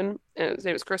 or 11. And his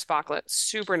name was Chris Bocklett.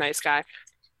 Super nice guy.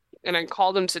 And I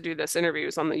called him to do this interview. He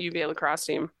was on the UVA lacrosse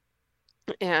team.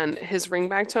 And his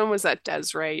ringback tone was that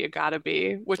Desiree, You Gotta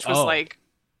Be, which was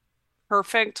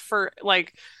perfect for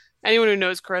anyone who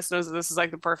knows Chris knows that this is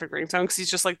the perfect ringtone because he's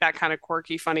just that kind of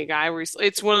quirky, funny guy where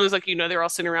it's one of those they're all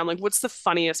sitting around what's the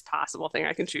funniest possible thing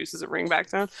I can choose as a ringback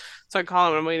tone? So I call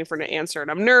him and I'm waiting for him to answer and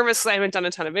I'm nervous because I haven't done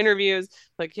a ton of interviews.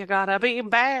 You gotta be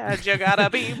bad, you gotta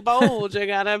be bold, you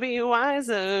gotta be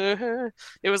wiser.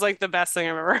 It was the best thing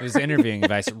I've ever heard. It was interviewing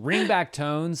advice. Ringback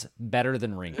tones better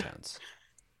than ringtones.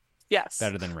 Yes.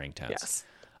 Better than ringtones. Yes.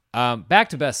 Back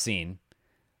to best scene.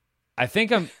 I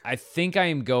think I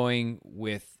am going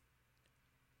with.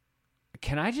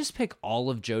 Can I just pick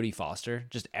all of Jodie Foster?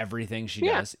 Just everything she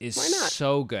does is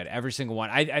so good. Every single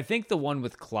one. I think the one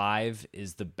with Clive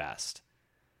is the best.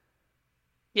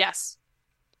 Yes.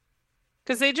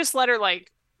 Because they just let her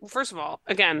first of all,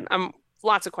 again,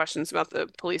 lots of questions about the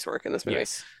police work in this movie.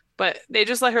 Yes. But they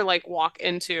just let her walk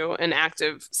into an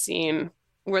active scene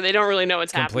where they don't really know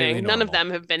what's happening. Normal. None of them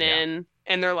have been in.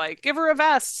 And they're like, give her a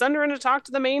vest, send her in to talk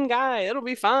to the main guy. It'll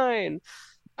be fine.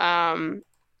 And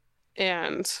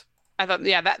I thought,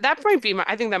 that might be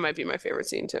I think that might be my favorite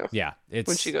scene too. Yeah. It's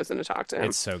when she goes in to talk to him.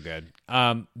 It's so good.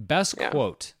 Best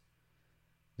quote.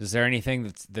 Is there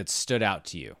anything that stood out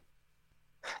to you?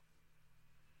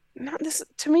 not this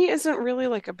to me isn't really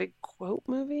like a big quote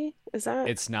movie. Is that?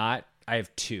 It's not. I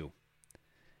have two.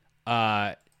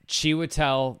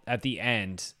 Chiwetel at the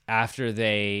end, after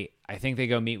I think they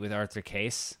go meet with Arthur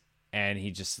Case, and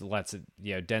he just lets it,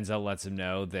 Denzel lets him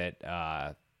know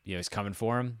that, he's coming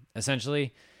for him,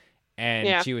 essentially. And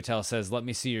Chiwetel says, "Let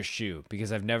me see your shoe,"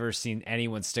 because I've never seen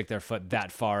anyone stick their foot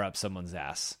that far up someone's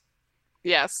ass.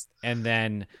 Yes. And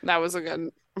then that was a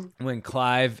good. When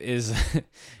Clive is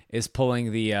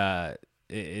pulling the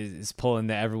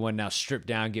everyone now stripped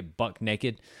down, get buck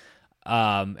naked.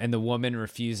 And the woman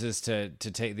refuses to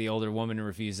take the older woman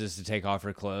refuses to take off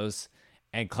her clothes.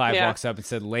 And Clive walks up and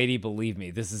said, "Lady, believe me,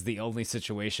 this is the only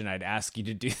situation I'd ask you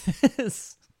to do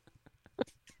this."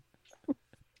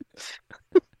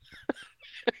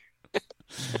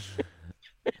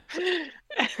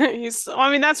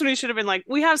 That's when he should have been like,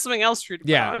 "We have something else for you to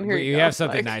put on. Here you have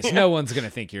something nice. Yeah. No one's going to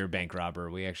think you're a bank robber.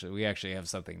 We actually have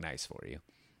something nice for you.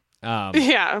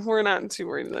 We're not too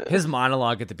worried about it. His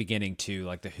monologue at the beginning too,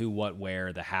 like the who, what,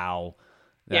 where, the how,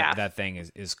 that thing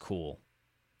is cool.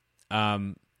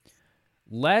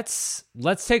 Let's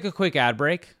take a quick ad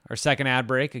break, our second ad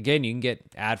break. Again, you can get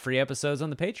ad-free episodes on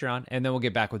the Patreon, and then we'll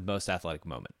get back with Most Athletic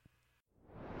Moment.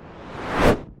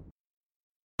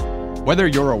 Whether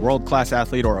you're a world-class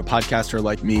athlete or a podcaster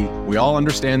like me, we all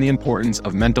understand the importance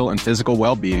of mental and physical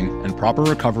well-being and proper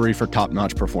recovery for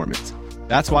top-notch performance.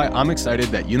 That's why I'm excited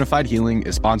that Unified Healing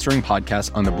is sponsoring podcasts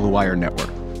on the Blue Wire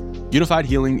Network. Unified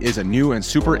Healing is a new and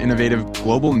super innovative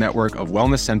global network of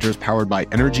wellness centers powered by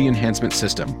Energy Enhancement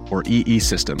System, or EE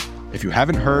System. If you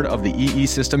haven't heard of the EE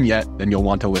System yet, then you'll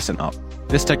want to listen up.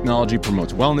 This technology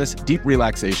promotes wellness, deep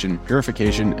relaxation,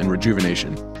 purification, and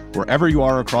rejuvenation. Wherever you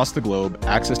are across the globe,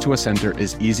 access to a center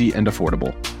is easy and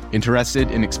affordable. Interested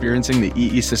in experiencing the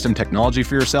EE System technology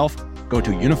for yourself? Go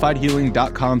to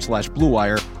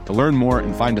unifiedhealing.com/bluewire to learn more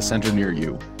and find a center near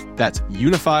you. That's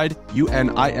unified,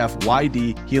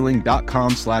 UNIFYD,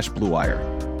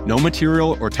 healing.com/bluewire. No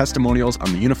material or testimonials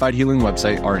on the Unified Healing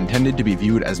website are intended to be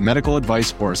viewed as medical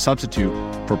advice or a substitute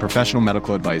for professional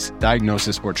medical advice,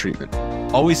 diagnosis, or treatment.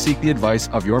 Always seek the advice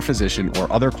of your physician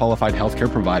or other qualified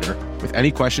healthcare provider with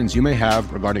any questions you may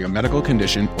have regarding a medical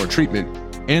condition or treatment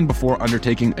and before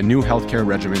undertaking a new healthcare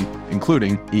regimen,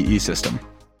 including EE System.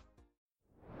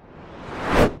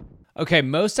 Okay,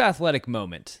 Most Athletic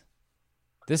Moment.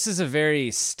 This is a very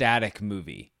static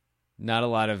movie. Not a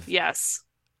lot of... Yes.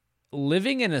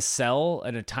 Living in a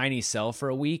tiny cell for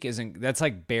a week that's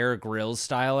like Bear Grylls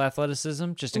style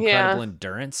athleticism, just incredible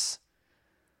endurance.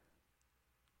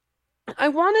 I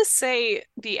want to say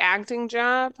the acting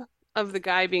job of the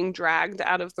guy being dragged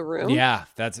out of the room. Yeah,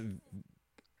 that's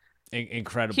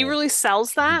incredible. He really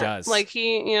sells that. He does. Like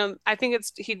I think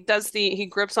he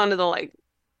grips onto the like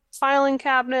filing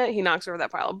cabinet. He knocks over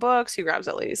that pile of books. He grabs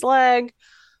that lady's leg.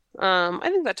 I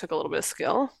think that took a little bit of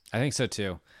skill. I think so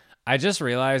too. I just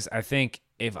realized, I think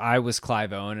if I was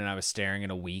Clive Owen and I was staring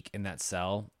at a week in that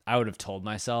cell, I would have told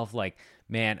myself, like,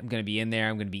 man, I'm going to be in there.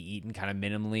 I'm going to be eating kind of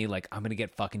minimally. Like, I'm going to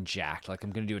get fucking jacked. Like, I'm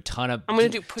going to do a ton of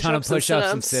push-ups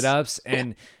and sit-ups.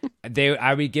 And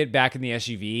I would get back in the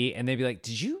SUV and they'd be like,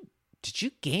 did you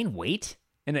gain weight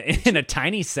in a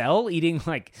tiny cell eating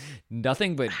like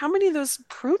nothing but... How many of those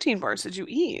protein bars did you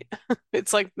eat?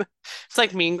 It's like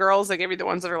Mean Girls. They give you the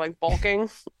ones that are like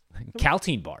bulking.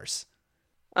 Caltine bars.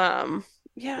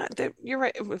 You're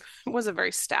right. It was a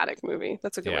very static movie.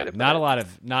 That's a good way to put it. Not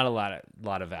a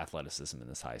lot of athleticism in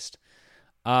this heist.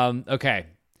 Okay.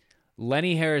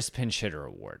 Lenny Harris Pinch Hitter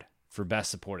Award for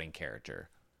Best Supporting Character.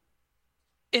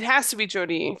 It has to be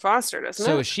Jodie Foster, doesn't it?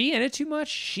 So is she in it too much?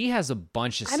 She has a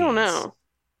bunch of scenes. I don't know.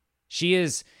 She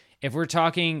is. If we're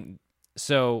talking,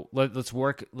 so let's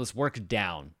work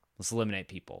down. Let's eliminate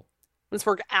people. Let's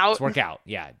work out.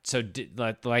 Yeah. So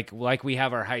like we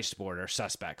have our heist board, our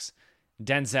suspects.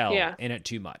 Denzel in it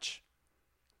too much.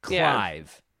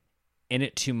 Clive in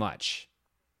it too much.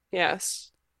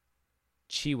 Yes.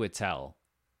 Chiwetel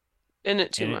in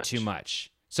it too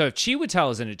much. So if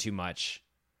Chiwetel is in it too much,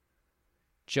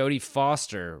 Jodie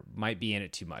Foster might be in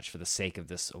it too much for the sake of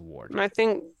this award. And I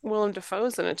think Willem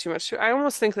Dafoe's in it too much too. I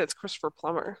almost think that's Christopher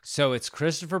Plummer. So it's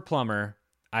Christopher Plummer,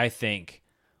 I think,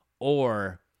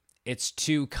 or it's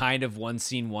two kind of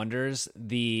one-scene wonders,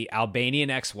 the Albanian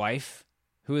ex-wife,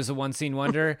 who is a one-scene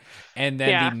wonder, and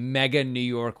then the mega New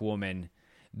York woman.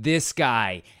 This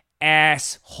guy,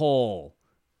 asshole.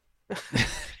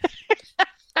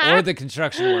 Or the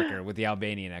construction worker with the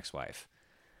Albanian ex-wife.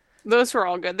 Those were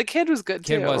all good. The kid was good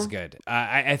too. Kid was good.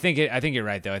 I think you're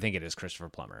right though. I think it is Christopher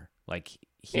Plummer. Like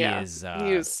he is.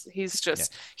 He's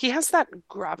just he has that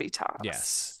gravitas.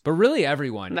 Yes, but really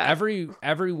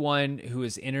everyone who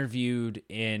is interviewed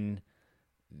in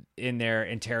in their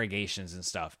interrogations and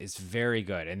stuff is very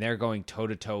good. And they're going toe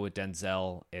to toe with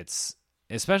Denzel. It's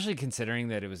especially considering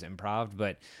that it was improv,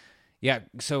 but yeah.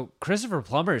 So Christopher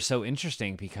Plummer is so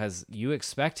interesting because you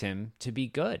expect him to be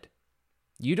good.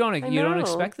 You don't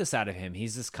expect this out of him.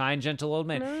 He's this kind, gentle old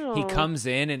man. No. He comes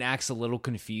in and acts a little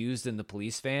confused in the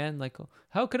police van, like,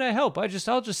 "How can I help? I'll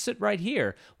just sit right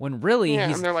here." When really, Yeah,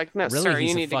 he's and they're like, "No, really sir, he's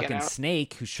you a need to get fucking out."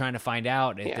 snake who's trying to find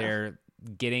out if Yeah. they're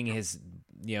getting his,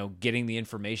 getting the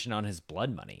information on his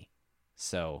blood money.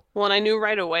 So, Well, and I knew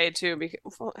right away too,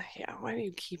 because why do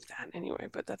you keep that anyway?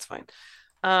 But that's fine.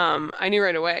 I knew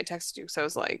right away. I texted you, so I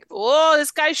was like, "Oh, this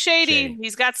guy's shady.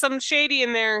 He's got something shady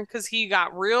in there." Because he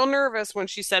got real nervous when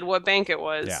she said what bank it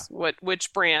was, Yeah.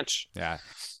 which branch. yeah.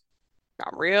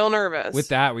 Got real nervous. With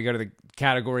that, we go to the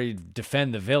category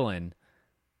defend the villain.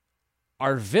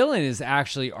 Our villain is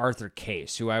actually Arthur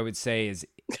Case, who I would say is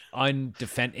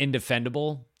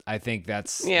indefendable. I think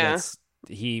that's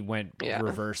he went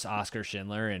reverse Oscar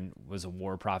Schindler and was a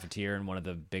war profiteer and one of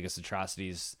the biggest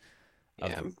atrocities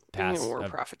of the past being a war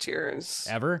profiteer is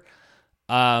ever.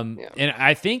 And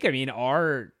I think,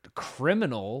 our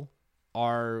criminal,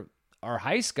 our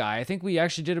heist guy, I think we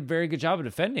actually did a very good job of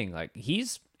defending. Like,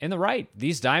 he's in the right.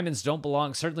 These diamonds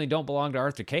certainly don't belong to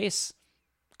Arthur Case.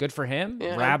 Good for him.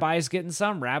 Yeah. Rabbi's getting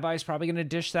some. Rabbi's probably going to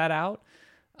dish that out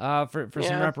for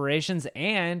some reparations.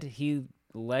 And he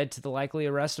led to the likely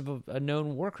arrest of a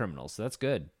known war criminal. So that's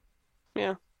good.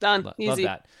 Yeah. Done. Easy. Love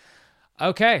that.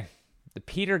 Okay. The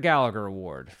Peter Gallagher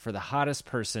Award for the hottest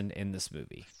person in this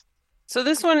movie. So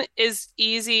this one is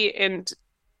easy and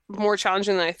more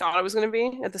challenging than I thought it was going to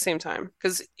be at the same time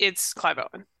because it's Clive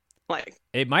Owen. Like,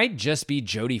 it might just be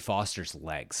Jodie Foster's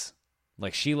legs.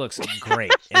 Like, she looks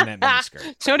great in that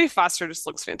miniskirt. Jodie Foster just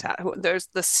looks fantastic. There's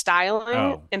the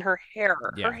styling in her hair.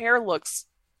 Yeah. Her hair looks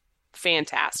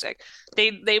fantastic.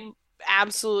 They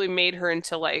absolutely made her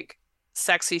into like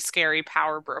sexy, scary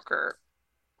power broker,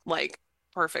 like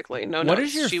perfectly. What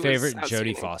is your favorite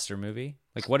Jodie Foster movie?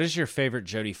 Like, what is your favorite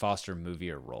Jodie Foster movie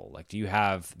or role? Like, do you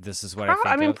have this is what I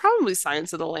think of? Probably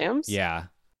Silence of the Lambs. Yeah.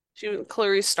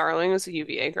 Clarice Starling was a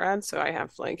UVA grad, so I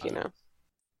have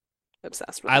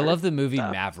obsessed with her. I love the movie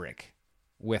Maverick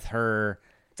with her.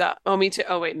 Me too.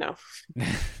 Oh wait, no.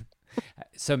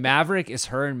 So Maverick is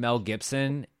her and Mel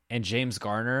Gibson and James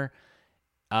Garner.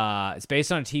 It's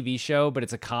based on a TV show, but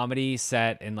it's a comedy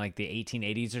set in like the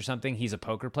 1880s or something. He's a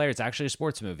poker player. It's actually a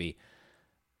sports movie.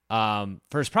 For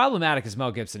as problematic as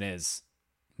Mel Gibson is,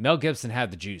 Mel Gibson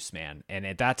had the juice, man. And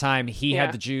at that time, he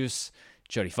had the juice.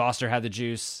 Jodie Foster had the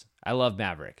juice. I love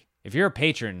Maverick. If you're a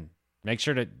patron, make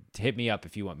sure to hit me up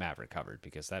if you want Maverick covered,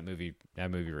 because that movie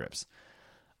rips.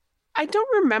 I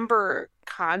don't remember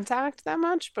Contact that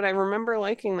much, but I remember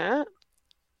liking that.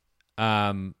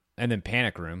 And then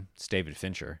Panic Room, it's David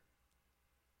Fincher.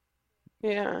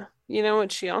 Yeah. You know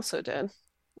what she also did?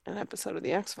 An episode of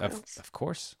The X-Files. Of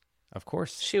course. Of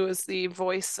course. She was the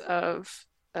voice of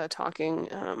a talking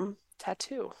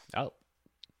tattoo. Oh.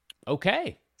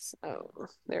 Okay. So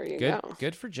there you go.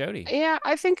 Good for Jodie. Yeah,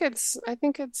 I think it's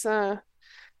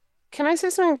can I say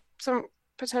some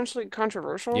potentially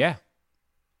controversial? Yeah.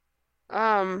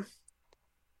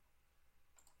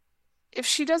 If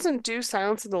she doesn't do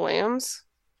Silence of the Lambs,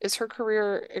 is her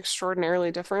career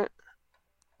extraordinarily different?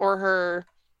 Or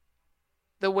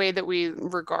the way that we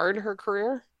regard her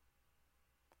career?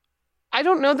 I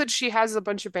don't know that she has a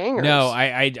bunch of bangers. No,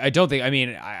 I don't think. I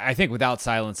mean, I think without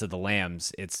Silence of the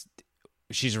Lambs,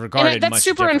 she's regarded much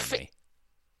differently.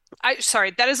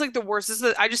 That is like the worst.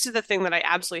 I just did the thing that I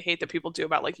absolutely hate that people do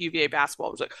about like UVA basketball.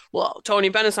 It was like, well, Tony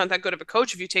Bennett's not that good of a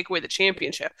coach if you take away the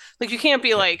championship. Like, you can't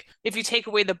be like, if you take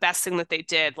away the best thing that they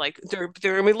did, like they're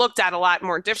gonna be looked at a lot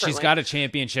more differently. She's got a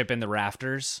championship in the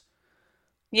rafters.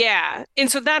 Yeah,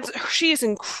 and so she is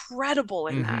incredible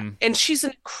in that, and she's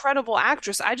an incredible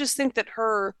actress. I just think that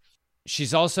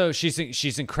she's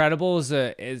incredible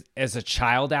as a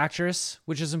child actress,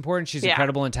 which is important. She's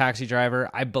incredible in Taxi Driver.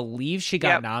 I believe she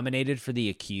got nominated for The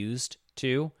Accused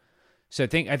too. So I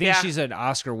think she's an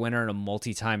Oscar winner and a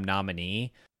multi-time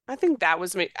nominee. I think that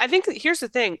was me. I think here's the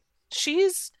thing.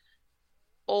 She's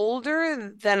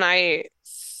older than I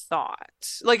thought.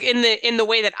 Like in the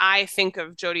way that I think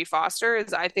of Jodie Foster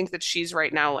is I think that she's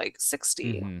right now like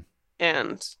 60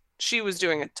 and she was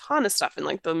doing a ton of stuff in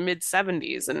like the mid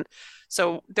 70s. And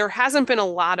so there hasn't been a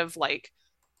lot of like,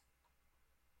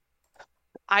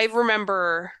 I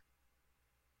remember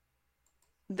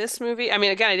this movie. I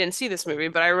mean, again, I didn't see this movie,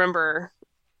 but I remember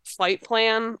Flight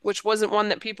Plan, which wasn't one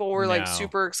that people were like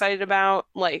super excited about.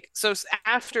 Like, so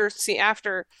after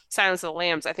Silence of the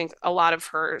Lambs, I think a lot of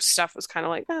her stuff was kind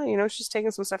of like, she's taking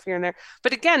some stuff here and there.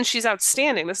 But again, she's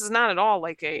outstanding. This is not at all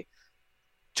like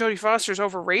Jodie Foster's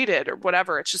overrated or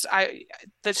whatever. It's just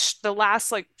the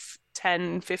last like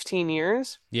 10, 15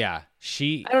 years. Yeah,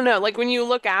 I don't know. Like when you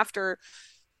look after,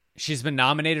 she's been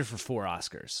nominated for 4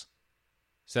 Oscars.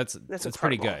 So that's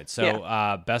pretty good.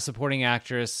 So Best Supporting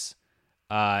Actress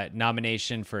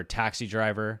nomination for Taxi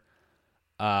Driver,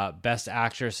 Best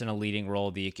Actress in a Leading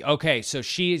Role. So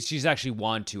she's actually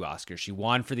won 2 Oscars. She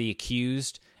won for The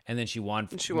Accused, and then she won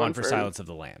for Silence of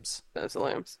the Lambs. Silence of the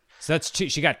Lambs. So that's 2.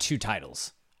 She got 2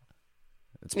 titles.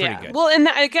 That's pretty good. Well, and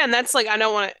again, that's like, I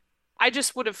don't want to. I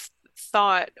just would have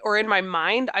thought, or in my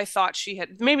mind, I thought she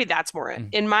had. Maybe that's more it.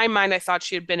 In my mind, I thought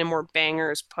she had been in more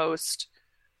bangers post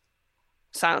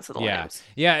Silence of the Lambs.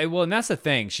 Yeah. Well, and that's the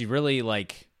thing. She really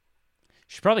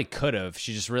she probably could have.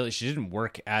 She didn't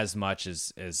work as much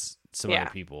as some other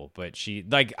people. But she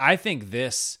I think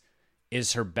this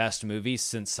is her best movie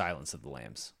since Silence of the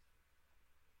Lambs.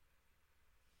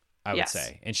 I would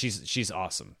say, and she's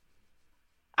awesome.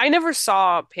 I never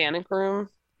saw Panic Room.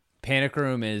 Panic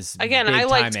Room is again. Big I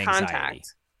liked time Contact. anxiety.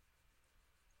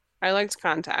 I liked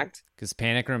Contact because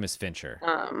Panic Room is Fincher.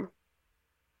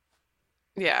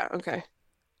 Yeah. Okay.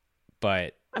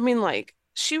 But I mean, like,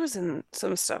 she was in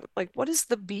some stuff. Like, what is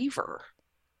The Beaver?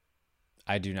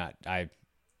 I do not. I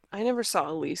never saw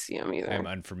Elysium either. I'm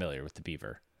unfamiliar with The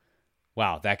Beaver.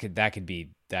 Wow, that could be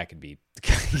that could be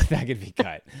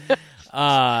cut.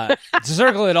 To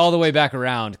circle it all the way back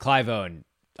around, Clive Owen,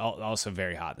 also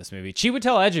very hot in this movie.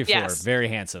 Chiwetel Ejiofor, very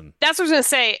handsome. That's what I was gonna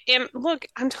say. And look,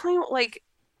 I'm telling you, like,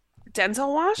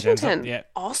 Denzel Washington,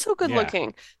 also good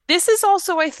looking. This is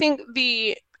also, I think,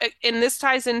 and this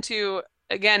ties into,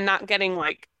 again, not getting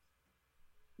like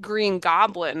Green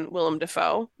Goblin Willem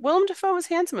Dafoe. Willem Dafoe is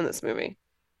handsome in this movie.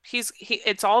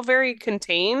 It's all very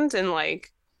contained, and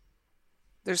like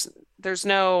there's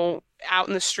no out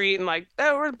in the street and like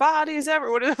there were bodies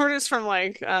everywhere, whatever it is from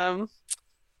like you know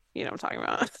what I'm talking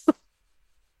about.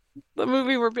 The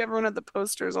movie where everyone had the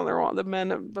posters on their wall,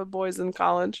 the boys in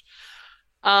college.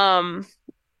 Don't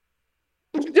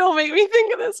make me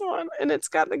think of this one. And it's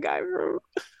got the guy from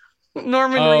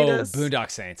Norman Reedus.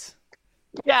 Boondock Saints.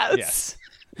 Yes.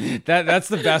 That's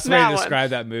the best way to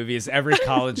describe that movie is every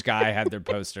college guy had the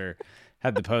poster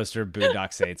of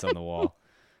Boondock Saints on the wall.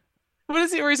 What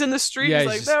is he? Where he's in the street, he's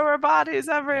like, there were bodies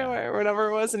everywhere, or whatever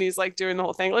it was, and he's like doing the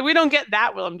whole thing. Like, we don't get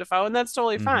that Willem Dafoe, and that's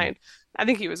totally fine. I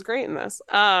think he was great in this.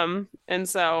 And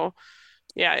so,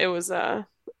 yeah, it was but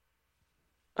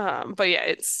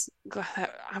yeah,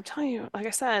 I'm telling you, like I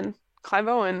said, Clive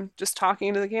Owen just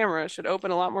talking to the camera should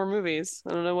open a lot more movies. I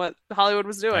don't know what Hollywood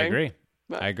was doing.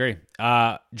 I agree.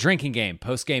 Drinking game,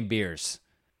 post-game beers.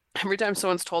 Every time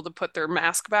someone's told to put their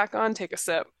mask back on, take a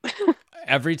sip.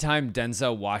 Every time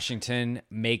Denzel Washington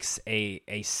makes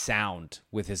a sound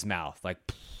with his mouth, like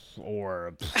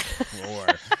or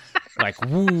like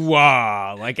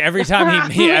woo-ah, like every time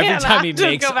he makes go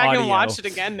back audio, and watch it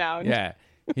again now. Yeah,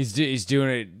 he's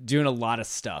doing a lot of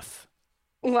stuff,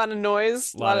 a lot of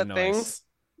noise, a lot of things.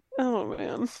 Oh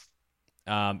man.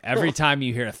 Every time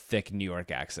you hear a thick New York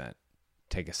accent,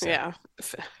 take a sip. Yeah,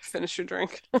 finish your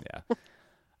drink. Yeah.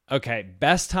 Okay,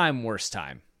 best time, worst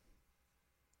time.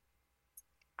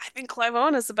 I think Clive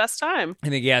Owen has the best time. I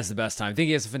think he has the best time. I think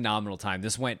he has a phenomenal time.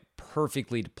 This went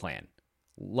perfectly to plan.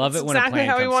 Love That's it when a plan exactly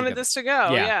how he wanted together. this to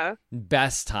go. Yeah.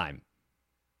 Best time.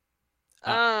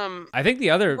 I think the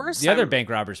other bank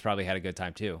robbers probably had a good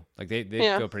time too. Like they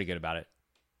go pretty good about it.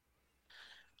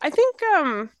 I think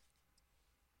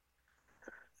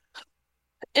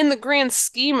in the grand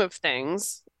scheme of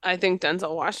things, I think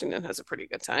Denzel Washington has a pretty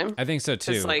good time. I think so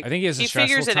too. Like, I think he has a stressful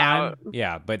figures it time. out.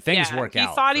 Yeah, but things work out.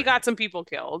 He thought he got some people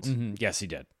killed. Mm-hmm. Yes, he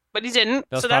did. But he didn't.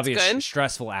 That was so that's probably good. A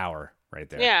stressful hour right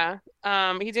there. Yeah.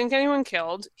 He didn't get anyone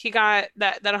killed. He got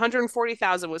that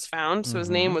 140,000 was found, so his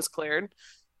name was cleared.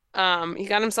 He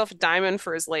got himself a diamond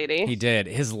for his lady. He did.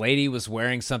 His lady was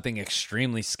wearing something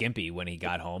extremely skimpy when he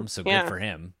got home, so good for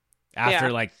him.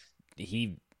 After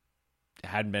he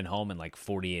hadn't been home in like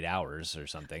 48 hours or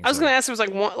something. I was gonna ask if it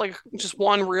was just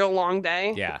one real long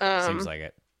day. Yeah, seems like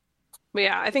it. But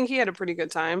yeah, I think he had a pretty good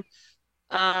time.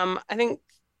 I think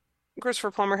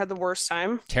Christopher Plummer had the worst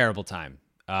time. Terrible time.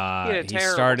 He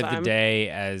started the day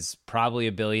as probably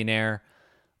a billionaire,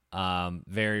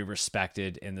 very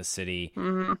respected in the city.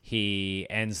 Mm-hmm. He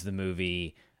ends the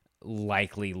movie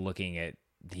likely looking at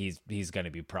he's going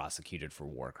to be prosecuted for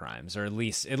war crimes, or at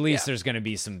least there's going to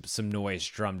be some noise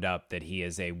drummed up that he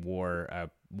is a war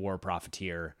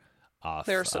profiteer off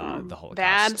There's some the Holocaust.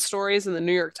 Bad stories in the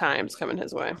New York Times coming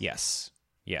his way. Yes.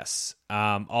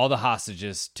 All the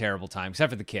hostages, terrible time,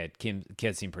 except for the kid.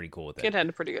 Kid seemed pretty cool with it. Kid had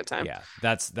a pretty good time. Yeah,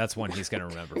 that's one he's going to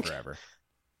remember forever.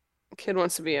 Kid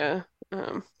wants to be a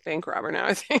bank robber now,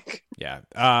 I think. Yeah.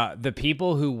 The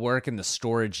people who work in the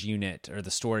storage unit or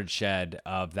the storage shed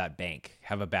of that bank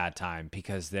have a bad time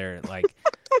because they're like,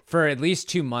 for at least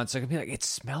 2 months, they're gonna be like, it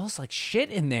smells like shit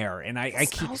in there, and I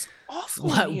keep smells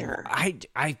awful in here.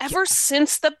 I ever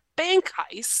since the bank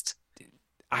heist.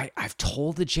 I've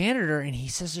told the janitor, and he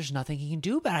says there's nothing he can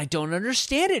do about it. I don't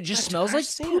understand it. It just smells like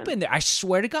poop in there. I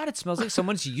swear to God, it smells like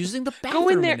someone's using the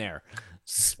bathroom in there.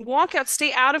 Walk out,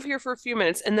 stay out of here for a few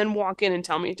minutes, and then walk in and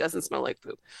tell me it doesn't smell like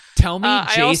poop. Tell me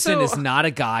Jason is not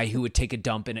a guy who would take a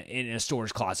dump in a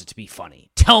storage closet to be funny.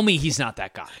 Tell me he's not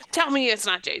that guy. Tell me it's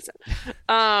not Jason.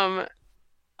 I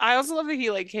also love that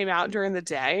he like came out during the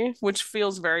day, which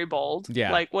feels very bold.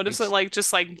 Yeah. Like, what if it like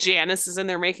just like Janice is in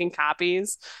there making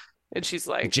copies, and she's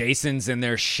like, Jason's in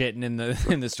there shitting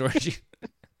in the storage.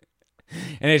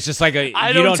 And it's just like a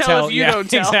I don't tell if you don't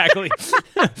tell. Exactly.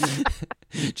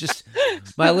 Just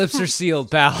my lips are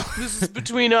sealed, pal. This is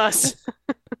between us.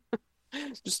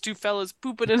 Just two fellas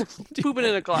pooping in a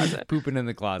closet. Pooping in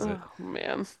the closet.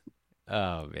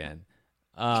 Oh man.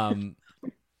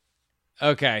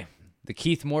 Okay. The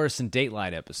Keith Morrison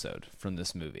Dateline episode from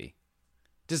this movie.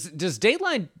 Does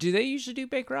Dateline, do they usually do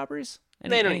bank robberies?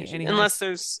 They don't usually, unless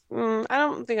there's I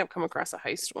don't think I've come across a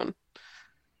heist one.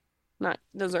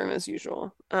 Those aren't as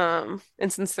usual. And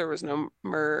since there was no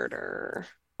murder.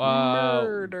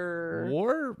 War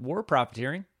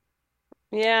profiteering.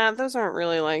 Yeah, those aren't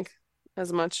really like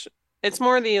as much. It's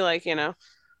more the like, trying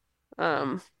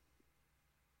to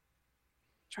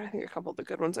think of a couple of the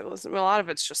good ones I've listened to. A lot of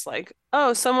it's just like,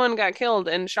 oh, someone got killed,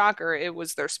 and shocker, it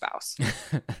was their spouse.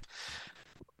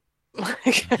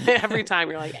 Like every time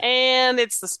you're like, and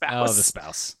it's the spouse. Oh, the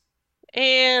spouse.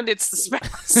 And it's the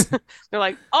spouse. They're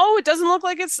like, oh, it doesn't look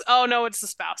like it's. Oh no, it's the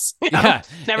spouse. Yeah,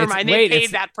 never mind. They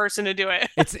paid that person to do it.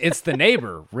 It's the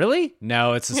neighbor. Really?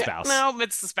 No, it's the spouse. No,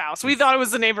 it's the spouse. We thought it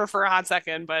was the neighbor for a hot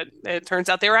second, but it turns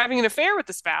out they were having an affair with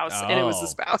the spouse, and it was the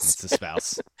spouse. It's the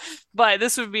spouse. But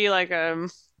this would be like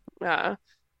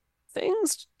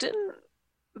things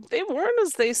they weren't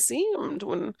as they seemed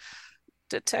when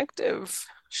detective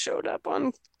showed up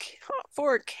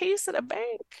for a case at a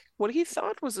bank. What he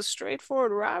thought was a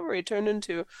straightforward robbery turned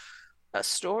into a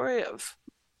story of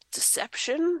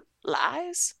deception,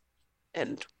 lies,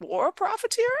 and war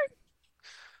profiteering.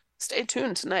 Stay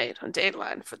tuned tonight on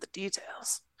Dateline for the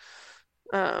details.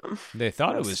 They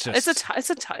thought it was just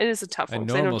it is a tough one. A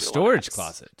normal storage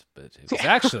closet, but it was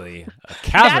actually a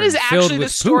cavern. That is actually the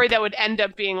story poop. that would end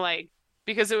up being like,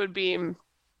 because it would be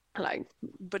like,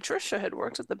 Patricia had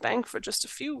worked at the bank for just a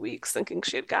few weeks thinking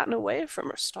she had gotten away from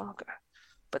her stalker.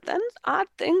 But then odd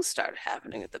things started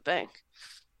happening at the bank.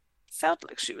 Felt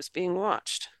like she was being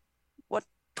watched. What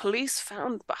police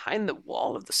found behind the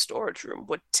wall of the storage room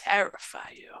would terrify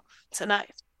you.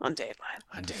 Tonight on Dateline.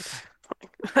 On Dateline.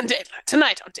 On Dateline.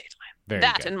 Tonight on Dateline. Very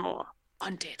that good. and more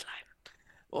on Dateline.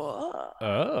 Whoa.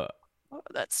 Oh,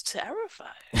 that's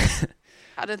terrifying.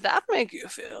 How did that make you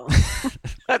feel?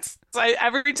 That's like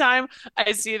every time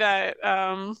I see that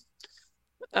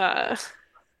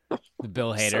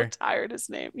Bill Hader. So tired his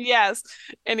name. Yes.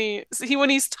 And he when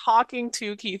he's talking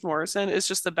to Keith Morrison, it's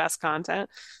just the best content.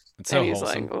 It's so and he's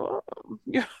wholesome. like, oh,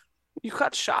 you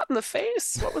got shot in the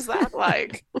face. What was that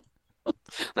like?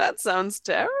 That sounds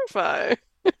terrifying.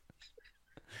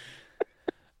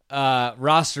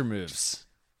 Roster moves.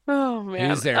 Oh man.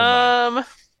 Who's Airbud?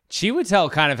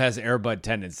 Chiwetel kind of has Airbud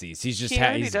tendencies. He's just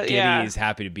he's giddy. Yeah. He's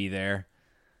happy to be there.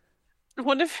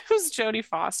 What if it was Jodie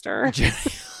Foster?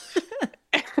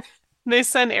 They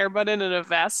send Airbud in a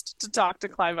vest to talk to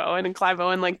Clive Owen, and Clive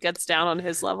Owen like gets down on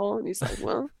his level, and he's like,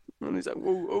 "Well," and he's like,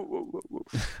 "Whoa, whoa, whoa, whoa,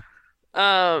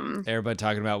 whoa." Airbud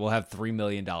talking about, we'll have $3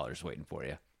 million waiting for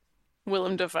you.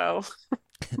 Willem Dafoe.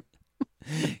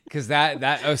 Because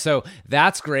so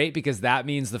that's great, because that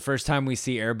means the first time we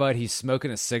see Airbud, he's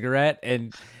smoking a cigarette,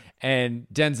 and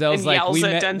Denzel's like, we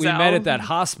met at that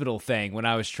hospital thing when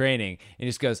I was training, and he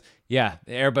just goes, yeah,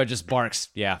 Airbud just barks.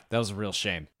 Yeah, that was a real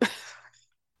shame.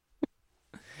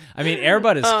 I mean,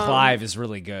 Airbud as Clive is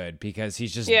really good, because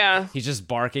he's just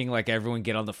barking like everyone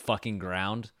get on the fucking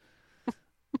ground.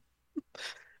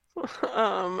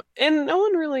 And no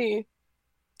one really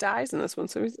dies in this one,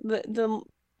 so the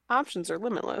options are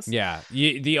limitless. Yeah,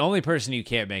 the only person you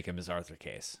can't make him is Arthur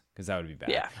Case, because that would be bad.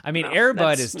 Yeah, I mean,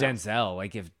 Airbud is Denzel.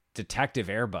 Like, if Detective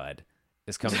Airbud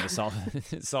is coming to solve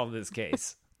this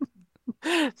case,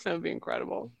 that would be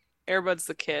incredible. Airbud's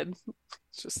the kid.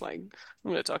 It's just like,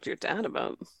 I'm going to talk to your dad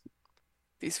about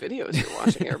these videos you're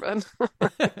watching, Airbud.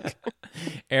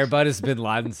 Airbud is Bin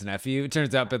Laden's nephew. It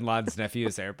turns out Bin Laden's nephew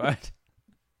is Airbud.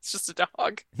 It's just a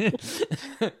dog.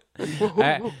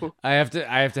 I have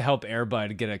to help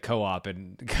Airbud get a co-op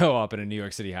in a New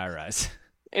York City high-rise.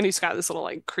 And he's got this little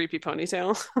like creepy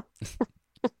ponytail.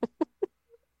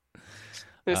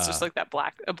 It's just like a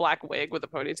black wig with a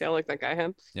ponytail like that guy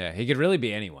had. Yeah, he could really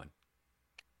be anyone.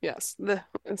 Yes,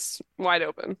 it's wide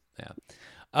open. Yeah.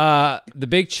 The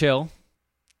Big Chill.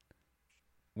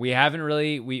 We haven't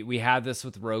really we had this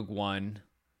with Rogue One.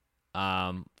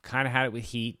 Kind of had it with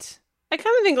Heat. I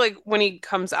kind of think like when he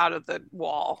comes out of the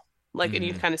wall, like, and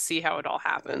you kind of see how it all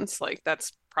happens. Like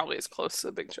that's probably as close to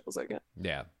the Big Chill as I get.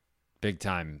 Yeah, big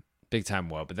time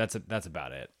woe. But that's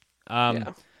about it.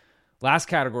 Yeah. Last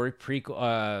category: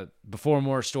 prequel, Before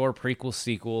More Store, prequel,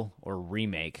 sequel, or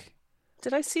remake.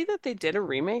 Did I see that they did a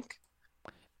remake?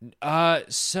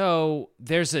 So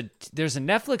there's a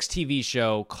Netflix TV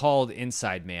show called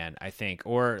Inside Man, I think,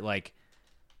 or like,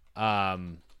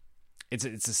 it's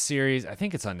a series. I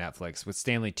think it's on Netflix with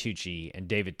Stanley Tucci and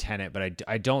David Tennant, but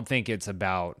I don't think it's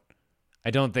the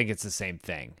same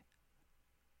thing.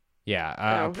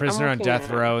 Yeah, a prisoner on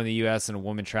death row in the U.S. and a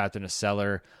woman trapped in a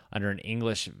cellar under an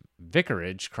English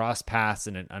vicarage cross paths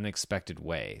in an unexpected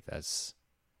way. That's.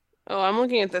 Oh, I'm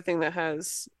looking at the thing that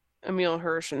has Emile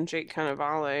Hirsch and Jake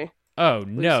Cannavale. Oh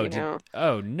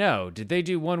no! Did they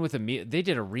do one with Emile? They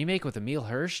did a remake with Emile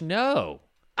Hirsch? No.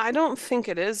 I don't think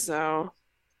it is though.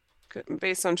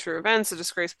 Based on true events, a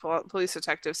disgraced police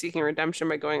detective seeking redemption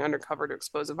by going undercover to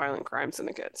expose a violent crime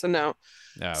syndicate. So no,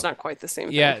 it's not quite the same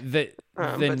thing. Yeah, the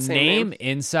name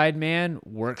Inside Man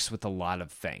works with a lot of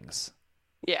things.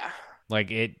 Yeah,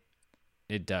 like it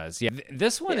does. Yeah,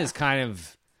 this one is kind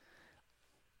of.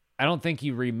 I don't think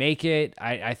you remake it.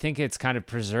 I think it's kind of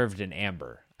preserved in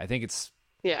amber. I think it's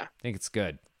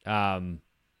good. I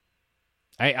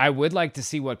would like to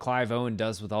see what Clive Owen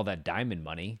does with all that diamond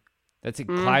money. That's it.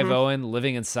 Clive Owen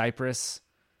living in Cyprus.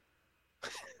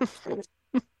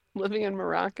 Living in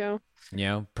Morocco. You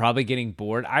know, probably getting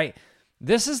bored.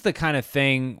 This is the kind of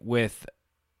thing with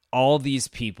all these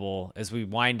people as we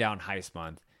wind down Heist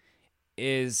Month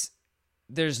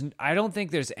I don't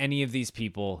think there's any of these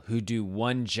people who do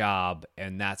one job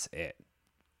and that's it.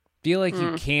 Feel like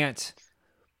you can't.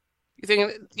 You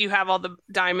think you have all the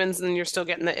diamonds and you're still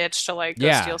getting the itch to like go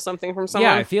steal something from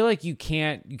someone? Yeah, I feel like you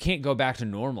can't go back to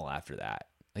normal after that.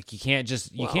 Like you can't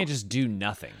just do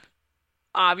nothing.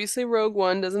 Obviously, Rogue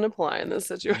One doesn't apply in this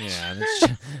situation. Yeah,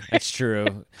 that's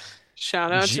true.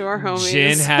 Shout out to our homies.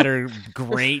 Jen had her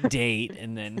great date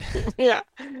and then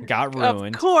got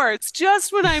ruined. Of course,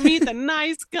 just when I meet the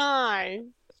nice guy.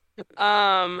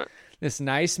 This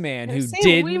nice man who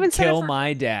didn't kill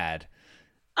my dad.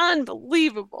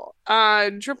 Unbelievable.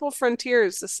 Triple Frontier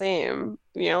is the same.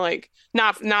 You know, like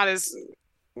not as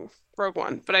Rogue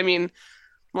One, but I mean,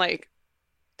 like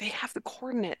they have the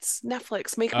coordinates.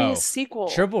 Netflix, make me a sequel.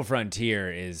 Triple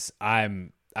Frontier is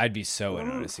I'd be so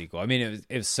in on a sequel. I mean,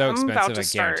 it was so expensive. I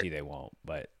guarantee they won't.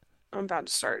 But I'm about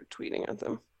to start tweeting at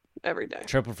them every day.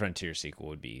 Triple Frontier sequel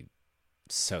would be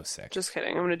so sick. Just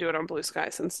kidding. I'm going to do it on Blue Sky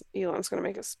since Elon's going to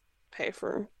make us pay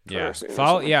for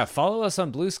follow us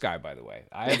on Blue Sky. By the way,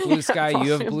 I have Blue Sky.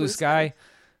 You have Blue Sky.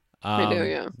 I do.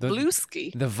 Yeah. Blue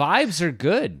Ski. The vibes are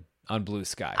good on Blue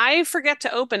Sky. I forget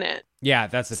to open it. Yeah,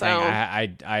 that's the thing.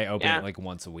 I open it like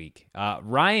once a week.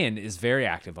 Ryan is very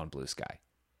active on Blue Sky.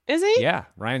 Is he? Yeah,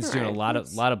 Ryan's doing a lot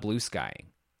of blue skying.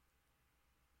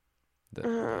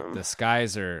 The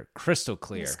skies are crystal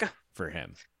clear for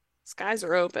him. Skies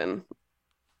are open.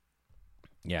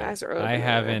 Yeah, skies are open. I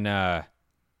haven't. I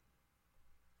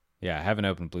haven't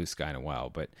opened Blue Sky in a while.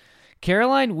 But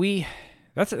Caroline,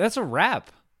 that's a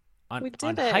wrap on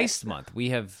Heist Month.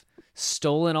 We have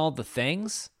stolen all the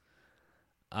things.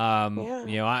 You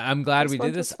know, I'm glad we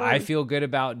did this. I feel good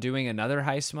about doing another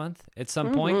Heist Month at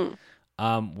some point.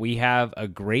 We have a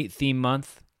great theme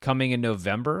month coming in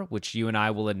November, which you and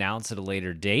I will announce at a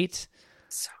later date.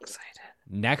 So excited.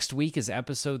 Next week is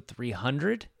episode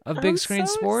 300 of Big Screen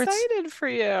Sports. I'm excited for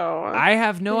you. I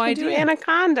have no idea. Do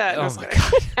Anaconda. Oh my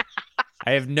God.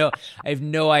 I have no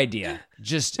idea.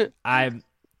 I have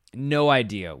no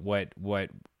idea what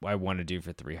I want to do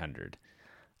for 300.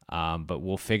 But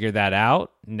we'll figure that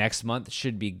out. Next month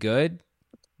should be good.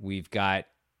 We've got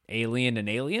Alien and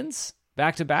Aliens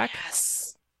back to back.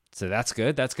 Yes. So that's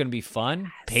good. That's going to be fun.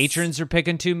 Yes. Patrons are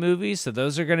picking 2 movies, so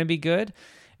those are going to be good.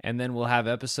 And then we'll have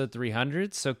episode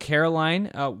 300. So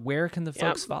Caroline, where can the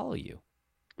folks follow you?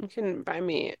 You can find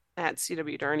me at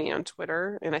CW Darney on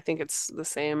Twitter, and I think it's the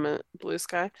same at Blue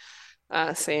Sky.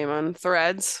 Same on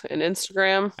Threads and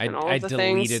Instagram and all of the things.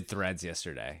 I deleted Threads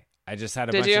yesterday. I just had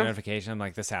a Did bunch you? of notifications. I'm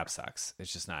like, this app sucks.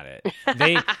 It's just not it.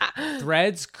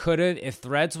 Threads could have, if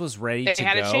Threads was ready to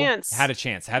had go, a chance. had a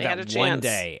chance. Had They that had a one chance.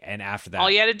 day, and after that,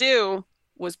 All you had to do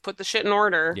was put the shit in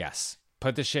order. yes,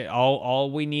 put the shit.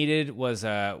 All we needed was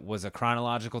a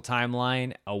chronological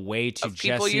timeline, a way to Of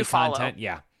people just see you follow. content.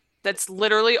 Yeah, That's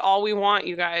literally all we want,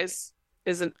 you guys,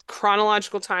 is a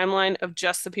chronological timeline of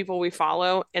just the people we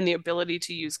follow and the ability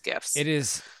to use GIFs. it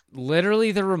is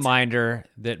literally the reminder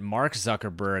that Mark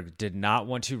Zuckerberg did not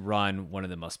want to run one of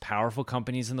the most powerful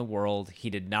companies in the world. He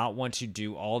did not want to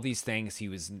do all these things. He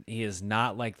is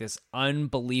not like this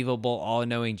unbelievable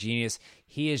all-knowing genius.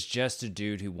 He is just a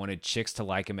dude who wanted chicks to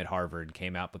like him at Harvard and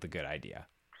came out with a good idea.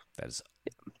 That is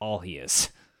all he is.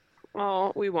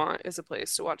 All we want is a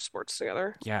place to watch sports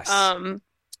together. Yes. So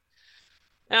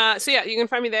yeah, you can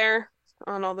find me there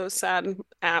on all those sad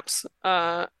apps,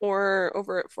 or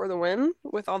over at For the Win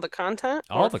with all the content,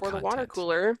 All or the For the content. Water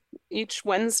Cooler. Each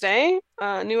Wednesday,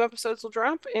 new episodes will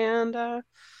drop, and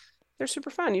they're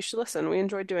super fun. You should listen. We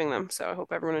enjoy doing them, so I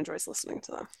hope everyone enjoys listening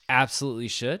to them. Absolutely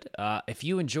should. If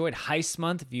you enjoyed Heist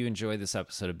Month, if you enjoyed this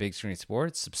episode of Big Screen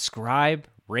Sports, subscribe,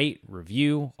 rate,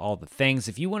 review, all the things.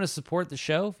 If you want to support the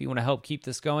show, if you want to help keep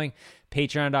this going,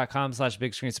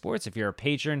 patreon.com/Big Screen Sports. If you're a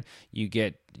patron, you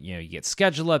get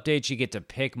schedule updates. You get to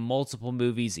pick multiple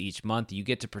movies each month. You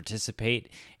get to participate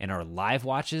in our live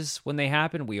watches when they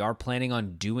happen. We are planning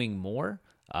on doing more,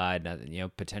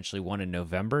 potentially one in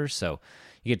November. So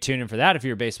you get tuned in for that. If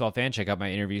you're a baseball fan, check out my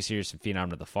interview series from Phenom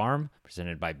to the Farm,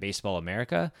 presented by Baseball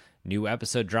America. New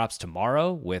episode drops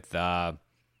tomorrow with,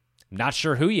 not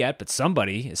sure who yet, but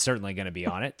somebody is certainly going to be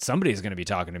on it. Somebody's going to be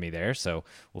talking to me there, so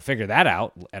we'll figure that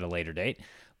out at a later date.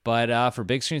 But for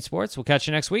Big Screen Sports, we'll catch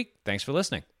you next week. Thanks for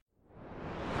listening.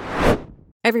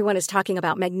 Everyone is talking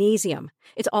about magnesium.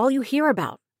 It's all you hear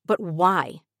about. But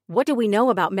why? What do we know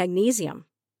about magnesium?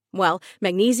 Well,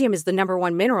 magnesium is the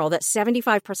 #1 mineral that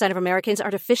 75% of Americans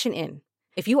are deficient in.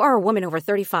 If you are a woman over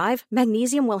 35,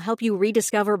 magnesium will help you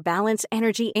rediscover balance,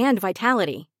 energy, and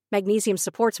vitality. Magnesium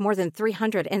supports more than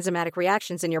 300 enzymatic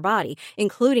reactions in your body,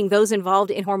 including those involved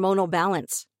in hormonal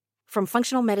balance. From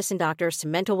functional medicine doctors to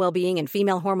mental well-being and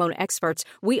female hormone experts,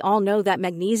 we all know that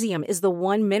magnesium is the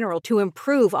one mineral to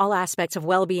improve all aspects of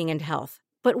well-being and health.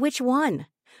 But which one?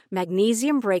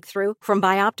 Magnesium Breakthrough from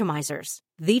Bioptimizers,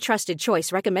 the trusted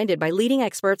choice recommended by leading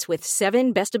experts with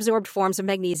 7 best-absorbed forms of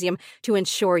magnesium to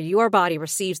ensure your body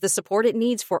receives the support it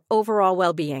needs for overall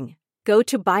well-being. Go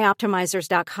to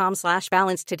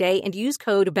bioptimizers.com/balance today and use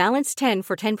code BALANCE10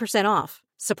 for 10% off.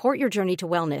 Support your journey to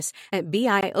wellness at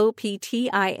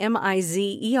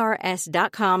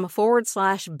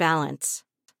bioptimizers.com/balance.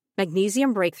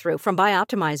 Magnesium Breakthrough from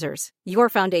Bioptimizers, your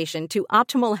foundation to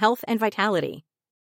optimal health and vitality.